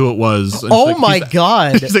exactly who it was. And she's Oh like, my he's-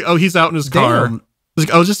 god. She's like, "Oh, he's out in his car." Damn. I was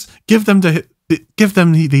like, "Oh, just give them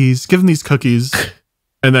these cookies."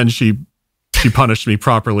 And then she punished me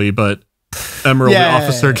properly, but Emerald, Yeah. the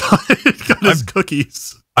officer, got his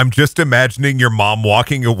cookies. I'm just imagining your mom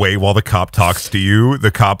walking away while the cop talks to you.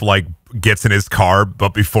 The cop like gets in his car,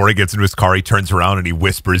 but before he gets into his car, he turns around and he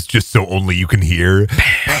whispers just so only you can hear.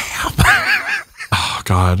 Oh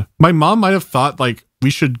God. My mom might have thought like we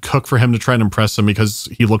should cook for him to try and impress him because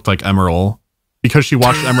he looked like Emerald. Because she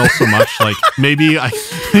watched Emerald so much, like maybe I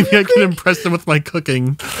could impress him with my cooking.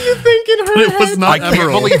 You think in her But it was head? not I can't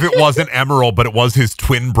Emerald. believe it wasn't Emerald, but it was his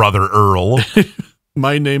twin brother Earl.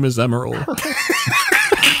 My name is Emerald.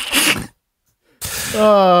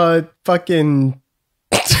 Fucking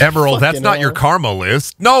Emerald, that's Fucking not your hell. karma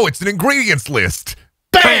list. No, it's an ingredients list.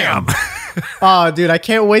 Bam! oh, dude, I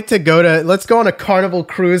can't wait to let's go on a Carnival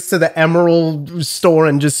cruise to the Emerald store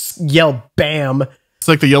and just yell bam. It's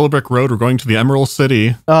like the Yellow Brick Road. We're going to the Emerald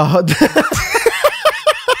City.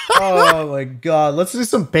 Oh my god. Let's do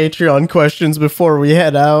some Patreon questions before we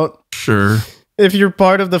head out. Sure. If you're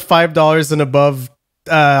part of the $5 and above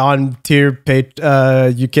on tier page,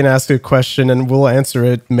 you can ask a question and we'll answer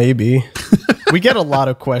it. Maybe. We get a lot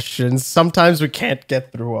of questions. Sometimes we can't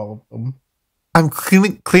get through all of them. I'm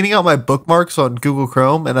cleaning out my bookmarks on Google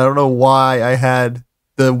Chrome, and I don't know why I had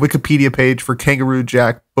the Wikipedia page for Kangaroo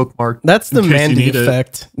Jack bookmarked. That's the In case you Mandy need it.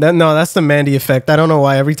 effect. That's the Mandy effect. I don't know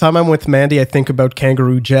why. Every time I'm with Mandy, I think about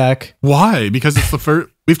Kangaroo Jack. Why? Because it's the first.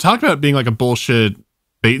 We've talked about it being like a bullshit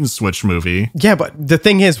bait and switch movie. Yeah, but the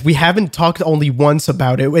thing is, we haven't talked only once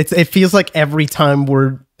about it. It feels like every time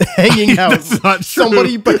we're hanging out, That's not true.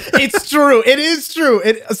 somebody. But it's true. It is true.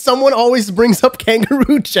 Someone always brings up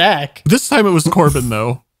Kangaroo Jack. This time it was Corbin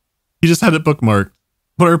though. He just had it bookmarked.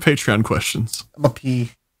 What are Patreon questions? I'm a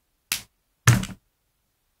pee.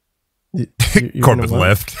 You're Corbin gonna what?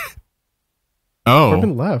 left. Oh,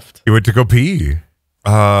 Corbin left. He went to go pee.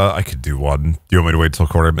 I could do one. Do you want me to wait till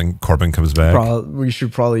Corbin comes back? We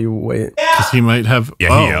should probably wait. because he might have.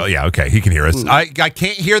 Yeah, oh. yeah, okay. He can hear us. I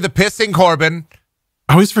can't hear the pissing, Corbin.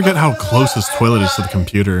 I always forget how close his toilet is to the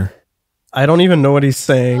computer. I don't even know what he's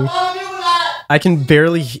saying. I can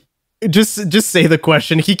barely just say the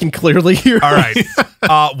question. He can clearly hear. All right.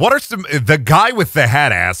 What are the guy with the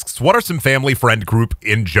hat asks, what are some family friend group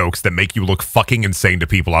in jokes that make you look fucking insane to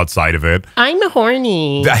people outside of it? I'm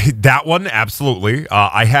horny. That one, absolutely.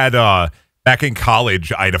 I had back in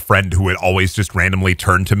college, I had a friend who would always just randomly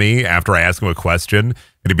turn to me after I asked him a question, and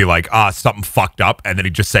he'd be like, something fucked up, and then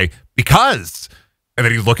he'd just say, because. And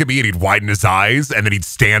then he'd look at me and he'd widen his eyes, and then he'd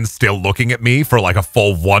stand still looking at me for like a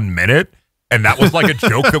full 1 minute. And that was like a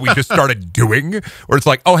joke that we just started doing, where it's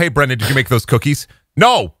like, oh, hey, Brendan, did you make those cookies?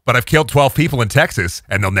 No, but I've killed 12 people in Texas,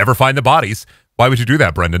 and they'll never find the bodies. Why would you do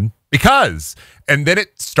that, Brendan? Because. And then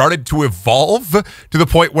it started to evolve to the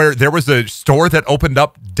point where there was a store that opened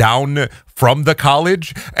up down from the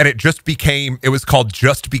college, and it was called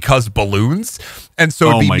Just Because Balloons. And so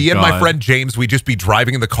it'd be me and my friend James, we'd just be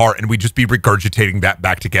driving in the car, and we'd just be regurgitating that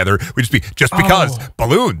back together. We'd just be, just because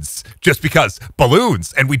balloons, just because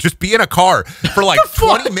balloons. And we'd just be in a car for like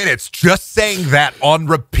 20 minutes just saying that on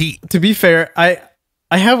repeat. To be fair, I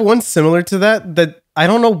have one similar to that I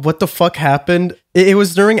don't know what the fuck happened. It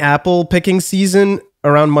was during apple picking season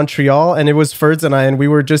around Montreal, and it was Ferds and I, and we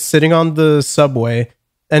were just sitting on the subway,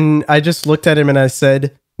 and I just looked at him and I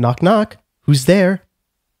said, knock, knock, who's there?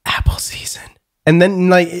 Apple season. And then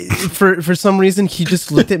like for some reason, he just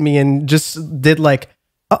looked at me and just did like,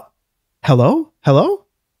 hello?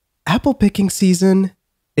 Apple picking season.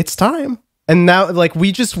 It's time. And now like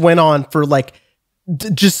we just went on for like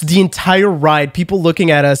just the entire ride, people looking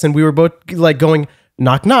at us, and we were both like going,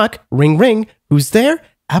 knock, knock, ring, ring. Who's there?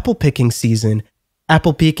 Apple picking season.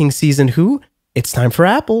 Apple picking season who? It's time for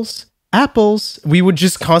apples. Apples. We would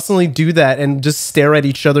just constantly do that and just stare at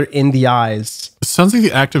each other in the eyes. It sounds like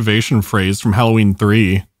the activation phrase from Halloween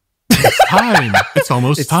 3. It's time. It's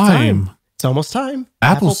almost time. It's almost time.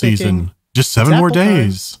 Apple season. Picking. Just 7 more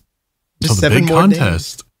days. Just until the 7 big more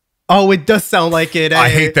contest. Days. Oh, it does sound like it. I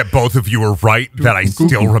hate that both of you are right, that I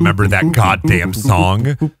still remember that goddamn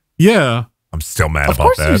song. Yeah. I'm still mad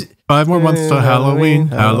about that. 5 more months to Halloween,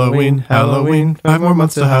 Halloween, Halloween. 5 more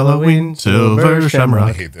months to Halloween, Silver I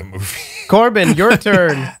Shamrock. hate that movie. Corbin, your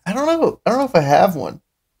turn. I don't know if I have one.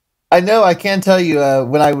 I know I can tell you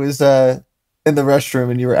when I was in the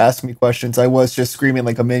restroom and you were asking me questions, I was just screaming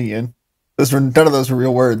like a minion. None of those were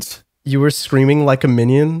real words. You were screaming like a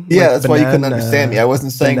minion? Yeah, like that's why you couldn't understand me. I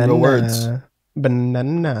wasn't saying real words.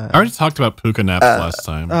 Banana. I already talked about puka naps last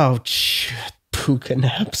time. Oh, shit. Puka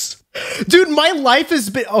naps. Dude, my life has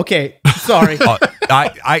been... Okay, sorry.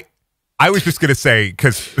 I was just going to say,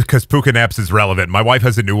 because Puka Naps is relevant, my wife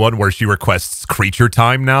has a new one where she requests creature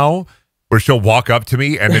time now, where she'll walk up to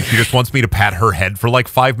me and then she just wants me to pat her head for like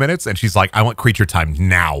 5 minutes, and she's like, I want creature time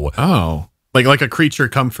now. Oh. Like a creature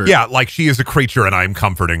comfort. Yeah, like she is a creature and I'm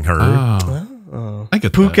comforting her. Oh. I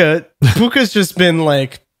get Puka. Puka's just been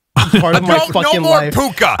like... part of my fucking no more life.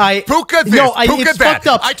 Puka. Puka this, Puka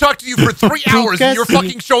that. I talked to you for 3 hours and you're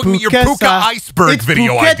fucking showing me your Puka iceberg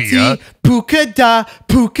video idea. Puka da,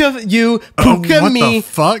 Puka you, Puka what me. The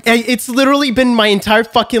fuck? It's literally been my entire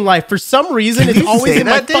fucking life. For some reason, it's always in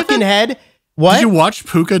my fucking head. What? Did you watch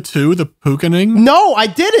Puka 2, the Pukaning? No, I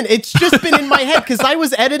didn't. It's just been in my head because I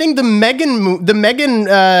was editing the Megan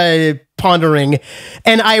pondering,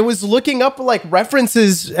 and I was looking up like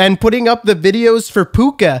references and putting up the videos for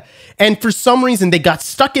Puka, and for some reason they got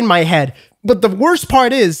stuck in my head. But the worst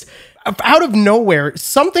part is, out of nowhere,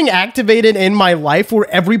 something activated in my life where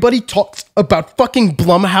everybody talks about fucking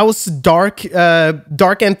Blumhouse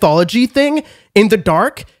dark anthology thing in the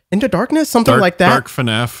dark. Into Darkness, something like that. Dark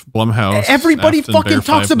FNAF, Blumhouse. Everybody fucking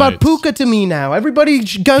talks about Puka to me now. Everybody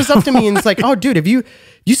goes up to me and it's like, "Oh, dude, have you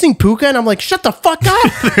seen Puka?" And I'm like, "Shut the fuck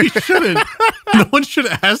up!" You shouldn't. No one should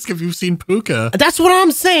ask if you've seen Puka. That's what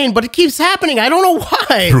I'm saying, but it keeps happening. I don't know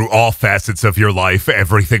why. Through all facets of your life,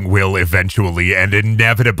 everything will eventually and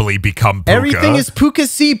inevitably become Puka. Everything is Puka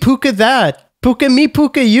see, Puka that. Puka me,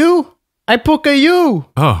 Puka you. I Puka you.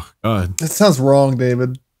 Oh, God. That sounds wrong,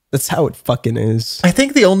 David. That's how it fucking is. I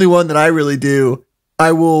think the only one that I really do,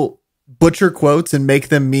 I will butcher quotes and make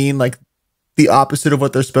them mean like the opposite of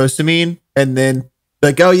what they're supposed to mean. And then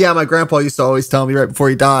like, oh yeah, my grandpa used to always tell me right before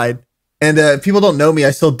he died. And if people don't know me,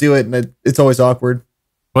 I still do it. And it's always awkward.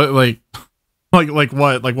 What, like what?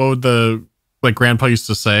 Like what would the grandpa used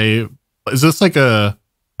to say? Is this like a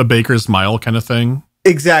Baker's Mile kind of thing?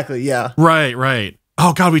 Exactly. Yeah. Right.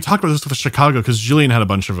 Oh God, we talked about this with Chicago because Julian had a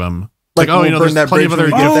bunch of them. Like, oh, there's plenty of other.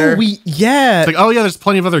 Yeah. It's like, oh yeah, there's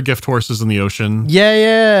plenty of other gift horses in the ocean.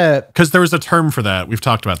 Yeah. Because there was a term for that. We've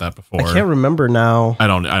talked about that before. I can't remember now. I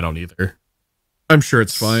don't either. I'm sure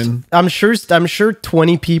it's fine. I'm sure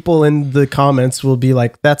 20 people in the comments will be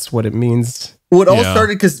like, "That's what it means." Well, it all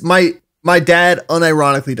started because my my dad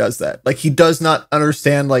unironically does that. Like, he does not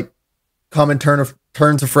understand like common turns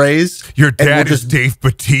of phrase. Your dad is Dave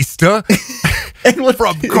Bautista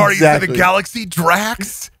from Guardians of the Galaxy,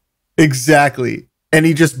 Drax. Exactly. And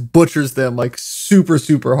he just butchers them like super,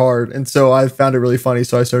 super hard. And so I found it really funny.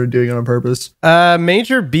 So I started doing it on purpose.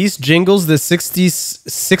 Major Beast Jingles, the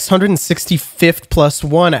 665th plus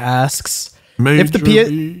one asks, Major if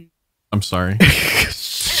the I'm sorry.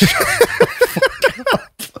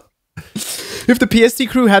 If the PST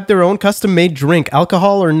crew had their own custom-made drink,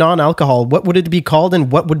 alcohol or non-alcohol, what would it be called and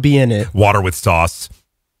what would be in it? Water with sauce.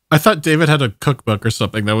 I thought David had a cookbook or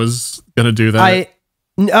something that was going to do that.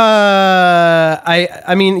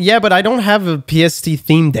 I mean, yeah, but I don't have a PST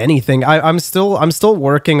themed anything. I'm still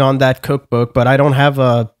working on that cookbook, but I don't have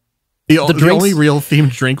a. The only real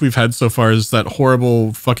themed drink we've had so far is that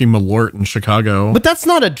horrible fucking Malort in Chicago. But that's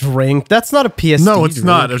not a drink. That's not a PST. No, it's drink.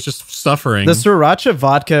 not. It's just suffering. The Sriracha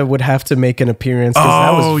vodka would have to make an appearance.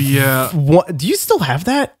 Oh, yeah. Do you still have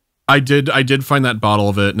that? I did find that bottle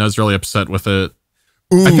of it, and I was really upset with it.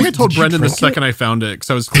 Ooh, I think I told Brendan the second I found it, because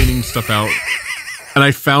I was cleaning stuff out, and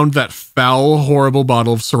I found that foul, horrible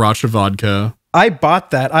bottle of Sriracha vodka. I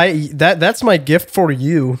bought that. That's my gift for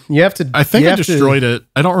you. You have to. I think I destroyed it.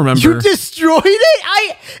 I don't remember. You destroyed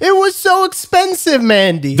it? It was so expensive,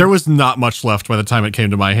 Mandy. There was not much left by the time it came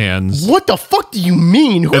to my hands. What the fuck do you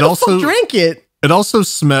mean? Who the fuck drank it? It also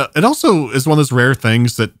is one of those rare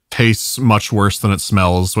things that tastes much worse than it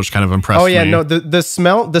smells, which kind of impressed me. Oh yeah, no, the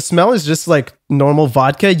smell is just like normal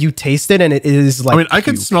vodka. You taste it and it is like, I mean, I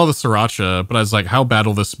could smell the Sriracha, but I was like, how bad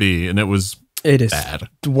will this be? And it is bad.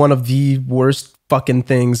 One of the worst fucking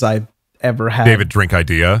things I've ever had. David, drink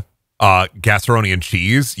idea. Gasseroni and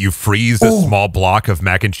cheese. You freeze a small block of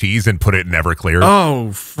mac and cheese and put it in Everclear.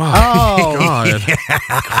 Oh, fuck. Oh, God.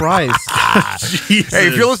 Christ. Hey,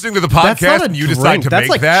 if you're listening to the podcast and you decide to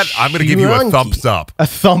make that, I'm going to give you a thumbs up. A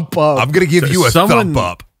thump up. I'm going to give you a thump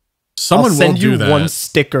up. Someone I'll send will do you that. one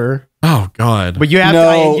sticker. Oh, God. But you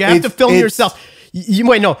have to film yourself.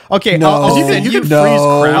 Wait, no. Okay, no, I'll send you. You can freeze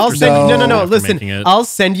crap. I'll send you. No. after Listen, making it. I'll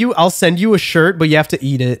send you a shirt, but you have to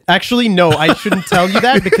eat it. Actually, no, I shouldn't tell you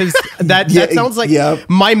that because that sounds like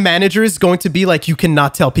my manager is going to be like, you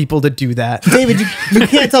cannot tell people to do that. David, you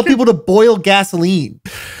can't tell people to boil gasoline.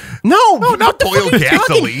 No, not boil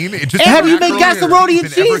gasoline. It just how do you make Gasseroni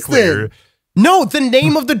and cheese then? No, the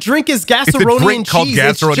name of the drink is It's a Gasseroni drink and called cheese.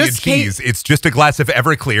 Gasseroni and cheese. It's just a glass of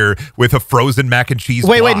Everclear with a frozen mac and cheese.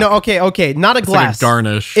 Wait, block. no, okay, not a glass. Like a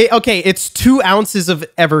garnish. It's 2 ounces of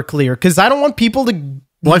Everclear because I don't want people to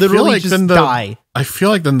literally just die. I feel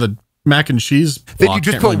like then the mac and cheese block Then you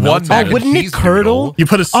just can't put really one melt mac it. and Wouldn't it cheese curdle? noodle. You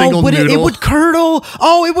put a single noodle. It would curdle.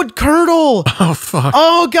 Oh, it would curdle. Oh, fuck.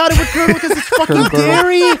 Oh, God, it would curdle because it's fucking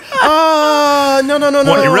dairy. No.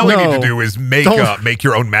 What you really need to do is make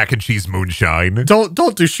your own mac and cheese moonshine.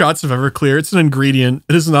 Don't do shots of Everclear. It's an ingredient.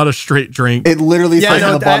 It is not a straight drink. It literally says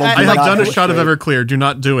on the bottle. I have done a shot of Everclear. Do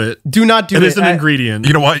not do it. Do not do it. It is an ingredient.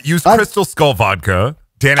 You know what? Use Crystal Skull vodka.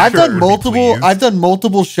 Dan, I've done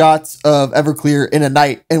multiple shots of Everclear in a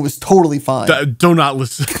night and it was totally fine. Do not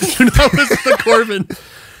listen. Do not listen to Corbin.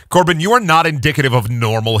 Corbin, you are not indicative of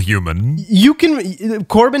normal human. You can,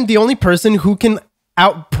 Corbin, the only person who can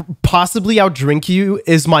possibly outdrink you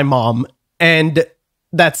is my mom. And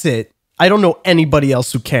that's it. I don't know anybody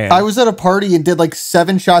else who can. I was at a party and did like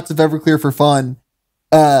 7 shots of Everclear for fun.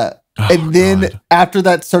 And then after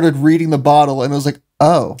that started reading the bottle and I was like,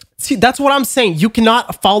 oh. See, that's what I'm saying. You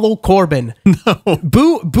cannot follow Corbin. No.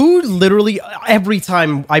 Boo literally, every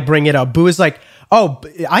time I bring it up, Boo is like, oh,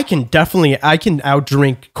 I can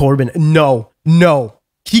outdrink Corbin. No,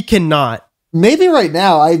 he cannot. Maybe right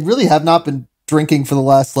now. I really have not been drinking for the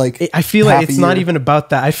last I feel like it's not even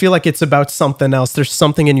about that. I feel like it's about something else. There's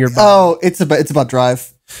something in your body. Oh, it's about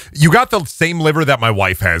drive. You got the same liver that my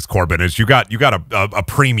wife has, Corbin. Is you got a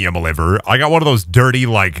premium liver. I got one of those dirty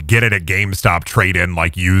get it at GameStop trade-in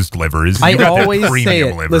used livers. I always say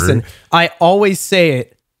it. Liver. Listen, I always say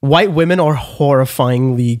it. White women are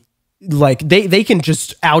horrifyingly they can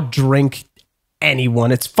just outdrink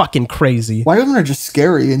anyone. It's fucking crazy. White women are just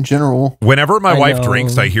scary in general. Whenever my wife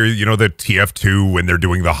drinks, I hear the TF2 when they're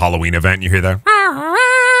doing the Halloween event. You hear that?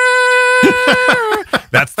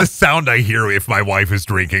 That's the sound I hear if my wife is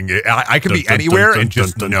drinking. I can be anywhere and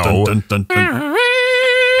just know. All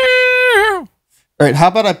right, how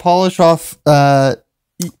about I polish off a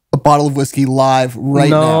bottle of whiskey live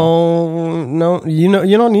now? No, you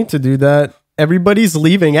don't need to do that. Everybody's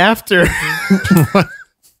leaving after.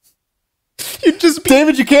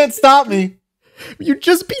 David, you can't stop me. You'd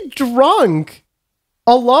just be drunk.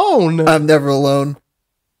 Alone. I'm never alone.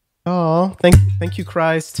 Oh, thank you,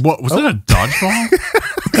 Christ. What was that? A dodgeball?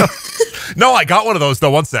 No, I got one of those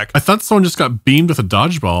though. One sec. I thought someone just got beamed with a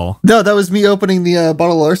dodgeball. No, that was me opening the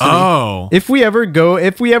bottle of larceny. Oh. If we ever go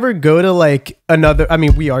to like another, I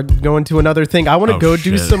mean, we are going to another thing. I want to go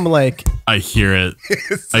do some like. I hear it.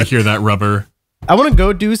 I hear that rubber. I want to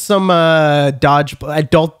go do some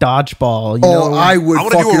adult dodgeball. You know? I would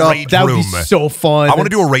fuck do it a up. rage That would room. be so fun. I want to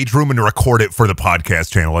do a rage room and record it for the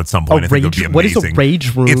podcast channel at some point. I think it would be amazing. What is a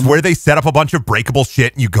rage room? It's where they set up a bunch of breakable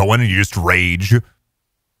shit and you go in and you just rage.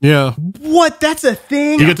 Yeah. What? That's a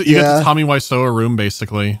thing? You get the Tommy Wiseau room,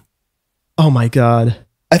 basically. Oh my God.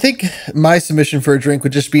 I think my submission for a drink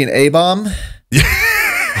would just be an A-bomb.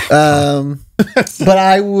 But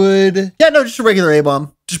I would... Yeah, no, just a regular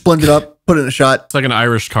A-bomb. Just blend it up, put it in a shot. It's like an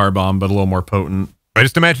Irish car bomb, but a little more potent. I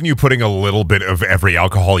just imagine you putting a little bit of every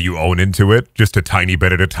alcohol you own into it, just a tiny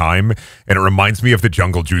bit at a time. And it reminds me of the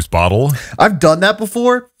Jungle Juice bottle. I've done that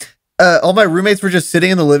before. All my roommates were just sitting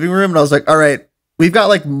in the living room, and I was like, all right, we've got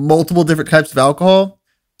like multiple different types of alcohol.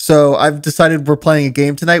 So I've decided we're playing a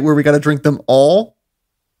game tonight where we got to drink them all.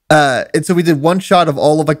 And so we did one shot of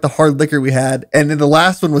all of like the hard liquor we had. And then the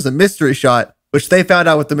last one was a mystery shot, which they found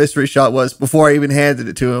out what the mystery shot was before I even handed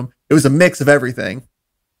it to them. It was a mix of everything.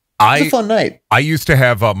 It was a fun night. I used to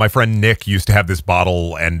have, my friend Nick used to have this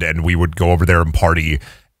bottle and we would go over there and party.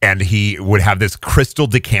 And he would have this crystal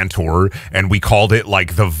decanter, and we called it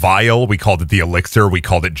like the vial. We called it the elixir. We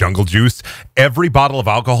called it Jungle Juice. Every bottle of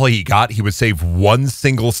alcohol he got, he would save one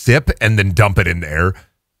single sip and then dump it in there.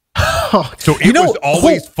 So it was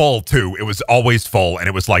always full too. It was always full. And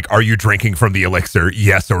it was like, are you drinking from the elixir?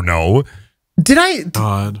 Yes or no?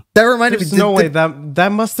 God. That reminded me. No way.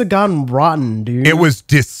 That must have gone rotten, dude. It was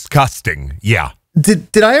disgusting. Yeah.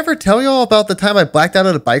 Did I ever tell y'all about the time I blacked out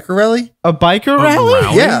at a biker rally? A biker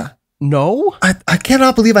rally? Yeah. No? I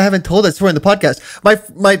cannot believe I haven't told that story in the podcast.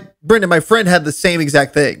 Brendan, my friend, had the same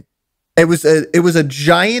exact thing. It was a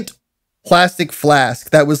giant plastic flask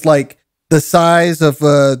that was like the size of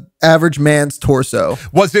a average man's torso.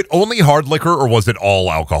 Was it only hard liquor or was it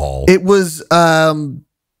all alcohol? It was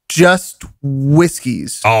just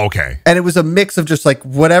whiskeys. Oh, okay. And it was a mix of just like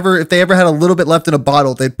whatever. If they ever had a little bit left in a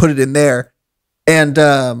bottle, they'd put it in there.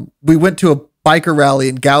 And we went to a biker rally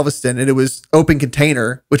in Galveston, and it was open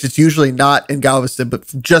container, which is usually not in Galveston, but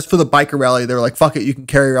just for the biker rally, they were like, fuck it, you can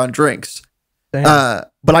carry around drinks. But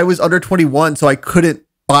I was under 21, so I couldn't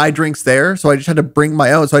buy drinks there. So I just had to bring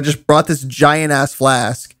my own. So I just brought this giant ass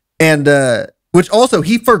flask, and which also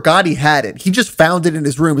he forgot he had it. He just found it in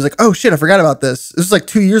his room. He was like, oh shit, I forgot about this. This was like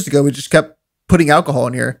 2 years ago. We just kept putting alcohol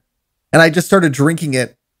in here. And I just started drinking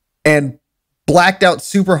it and blacked out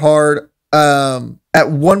super hard. At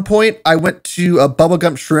one point I went to a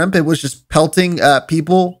bubblegum shrimp. It was just pelting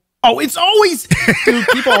people. Oh, it's always, dude,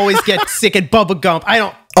 people always get sick at bubble gump.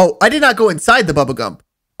 I did not go inside the bubble gump.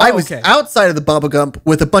 I was outside of the bubble gump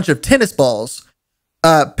with a bunch of tennis balls,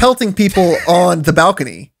 pelting people on the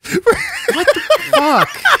balcony. What the fuck?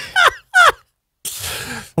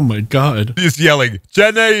 Oh my God. Just yelling,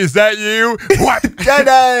 Jenny, is that you? Whap!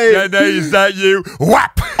 Jenny! Jenny, is that you?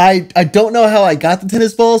 Whap! I don't know how I got the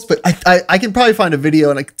tennis balls, but I can probably find a video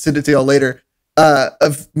and I can send it to y'all later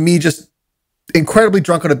of me just incredibly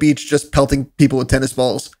drunk on a beach, just pelting people with tennis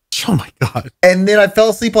balls. Oh my God. And then I fell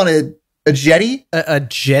asleep on a jetty. A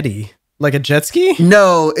jetty? Like a jet ski?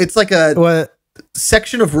 No, it's like a What?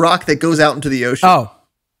 section of rock that goes out into the ocean. Oh,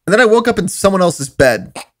 And then I woke up in someone else's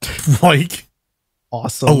bed. Like,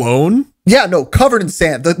 awesome. alone? Yeah, no, covered in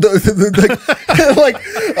sand. Like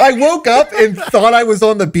I woke up and thought I was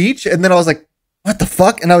on the beach, and then I was like, what the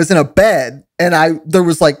fuck? And I was in a bed, and there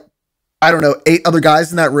was like, I don't know, 8 other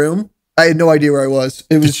guys in that room. I had no idea where I was.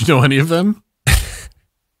 It was Did you know any of them?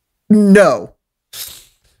 no.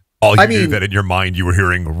 All you knew that in your mind you were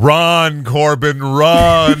hearing, run, Corbin,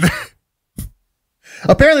 run.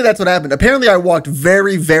 Apparently that's what happened. Apparently I walked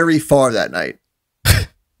very, very far that night.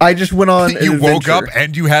 I just went on an You woke adventure. up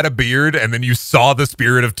and you had a beard, and then you saw the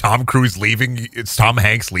spirit of Tom Cruise leaving. It's Tom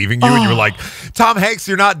Hanks leaving you, and you were like, Tom Hanks,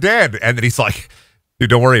 you're not dead. And then he's like, dude,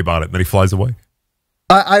 don't worry about it. And then he flies away.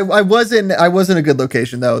 I was in a good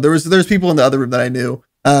location though. There's people in the other room that I knew.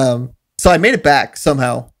 So I made it back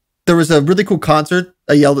somehow. There was a really cool concert.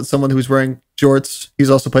 I yelled at someone who was wearing jorts. He's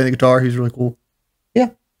also playing the guitar. He's really cool. Yeah.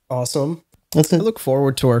 Awesome. That's I it. look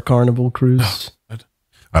forward to our Carnival cruise.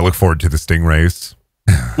 I look forward to the Stingrays.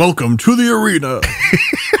 Welcome to the arena.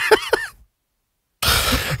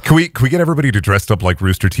 Can we get everybody to dress up like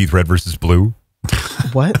Rooster Teeth Red versus Blue?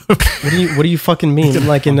 What? What do you fucking mean?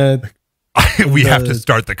 Like in a... We have to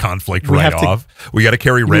start the conflict right off. We got to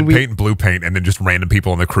carry red paint and blue paint, and then just random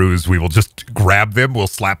people on the cruise. We will just grab them. We'll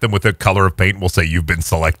slap them with the color of paint. And we'll say, "You've been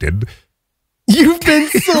selected." You've been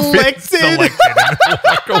selected. And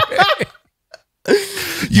walk away.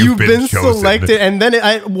 You've been chosen. selected, and then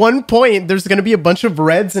at one point there's going to be a bunch of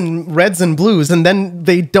reds and blues, and then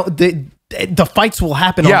the fights will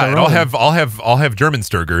happen. Yeah, on their and own. I'll have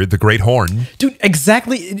Germansturger, the Great Horn. Dude,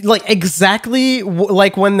 exactly like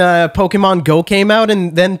when the Pokemon Go came out,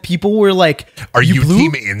 and then people were like, "Are you blue?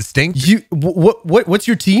 Team Instinct? What's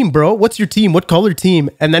your team, bro? What's your team? What color team?"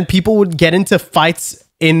 And then people would get into fights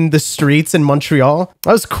in the streets in Montreal.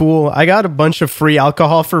 That was cool. I got a bunch of free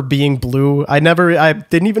alcohol for being blue. I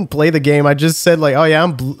didn't even play the game. I just said like, "Oh yeah,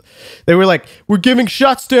 I'm blue." They were like, "We're giving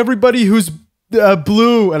shots to everybody who's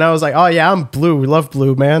blue," and I was like, "Oh yeah, I'm blue. We love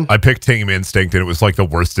blue, man." I picked Team Instinct, and it was like the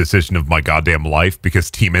worst decision of my goddamn life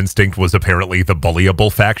because Team Instinct was apparently the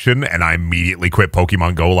bullyable faction, and I immediately quit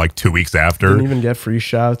Pokemon Go like 2 weeks after. Didn't even get free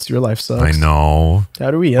shots. Your life sucks. I know.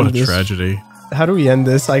 How do we end What a this? tragedy. How do we end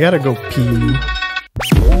this? I gotta go pee.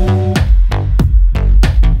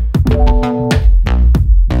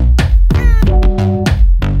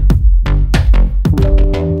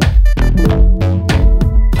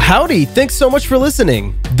 Howdy, thanks so much for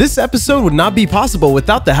listening. This episode would not be possible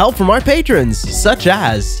without the help from our patrons, such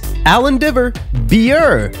as Alan Diver,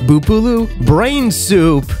 Beer, Boopulu, Brain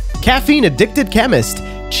Soup, Caffeine Addicted Chemist,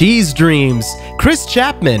 Cheese Dreams, Chris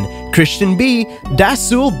Chapman, Christian B,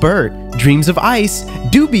 Dasul Burt, Dreams of Ice,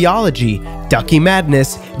 Dubiology, Ducky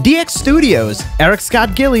Madness, DX Studios, Eric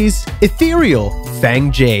Scott Gillies, Ethereal,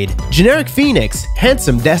 Fang Jade, Generic Phoenix,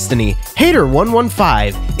 Handsome Destiny,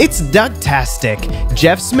 Hater115, It's Dougtastic,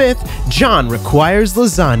 Jeff Smith, John Requires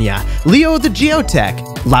Lasagna, Leo the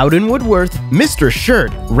Geotech, Loudon Woodworth, Mr.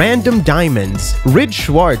 Shirt, Random Diamonds, Rid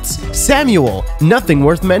Schwartz, Samuel, Nothing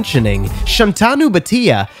Worth Mentioning, Shantanu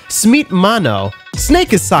Bhatia, Smeet Mano,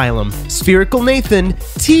 Snake Asylum, Spherical Nathan,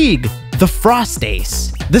 Teague, The Frost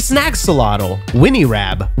Ace, The Snack Salotl, Winnie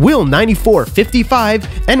Rab,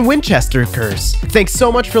 Will9455, and Winchester Curse. Thanks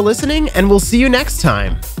so much for listening, and we'll see you next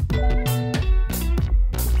time.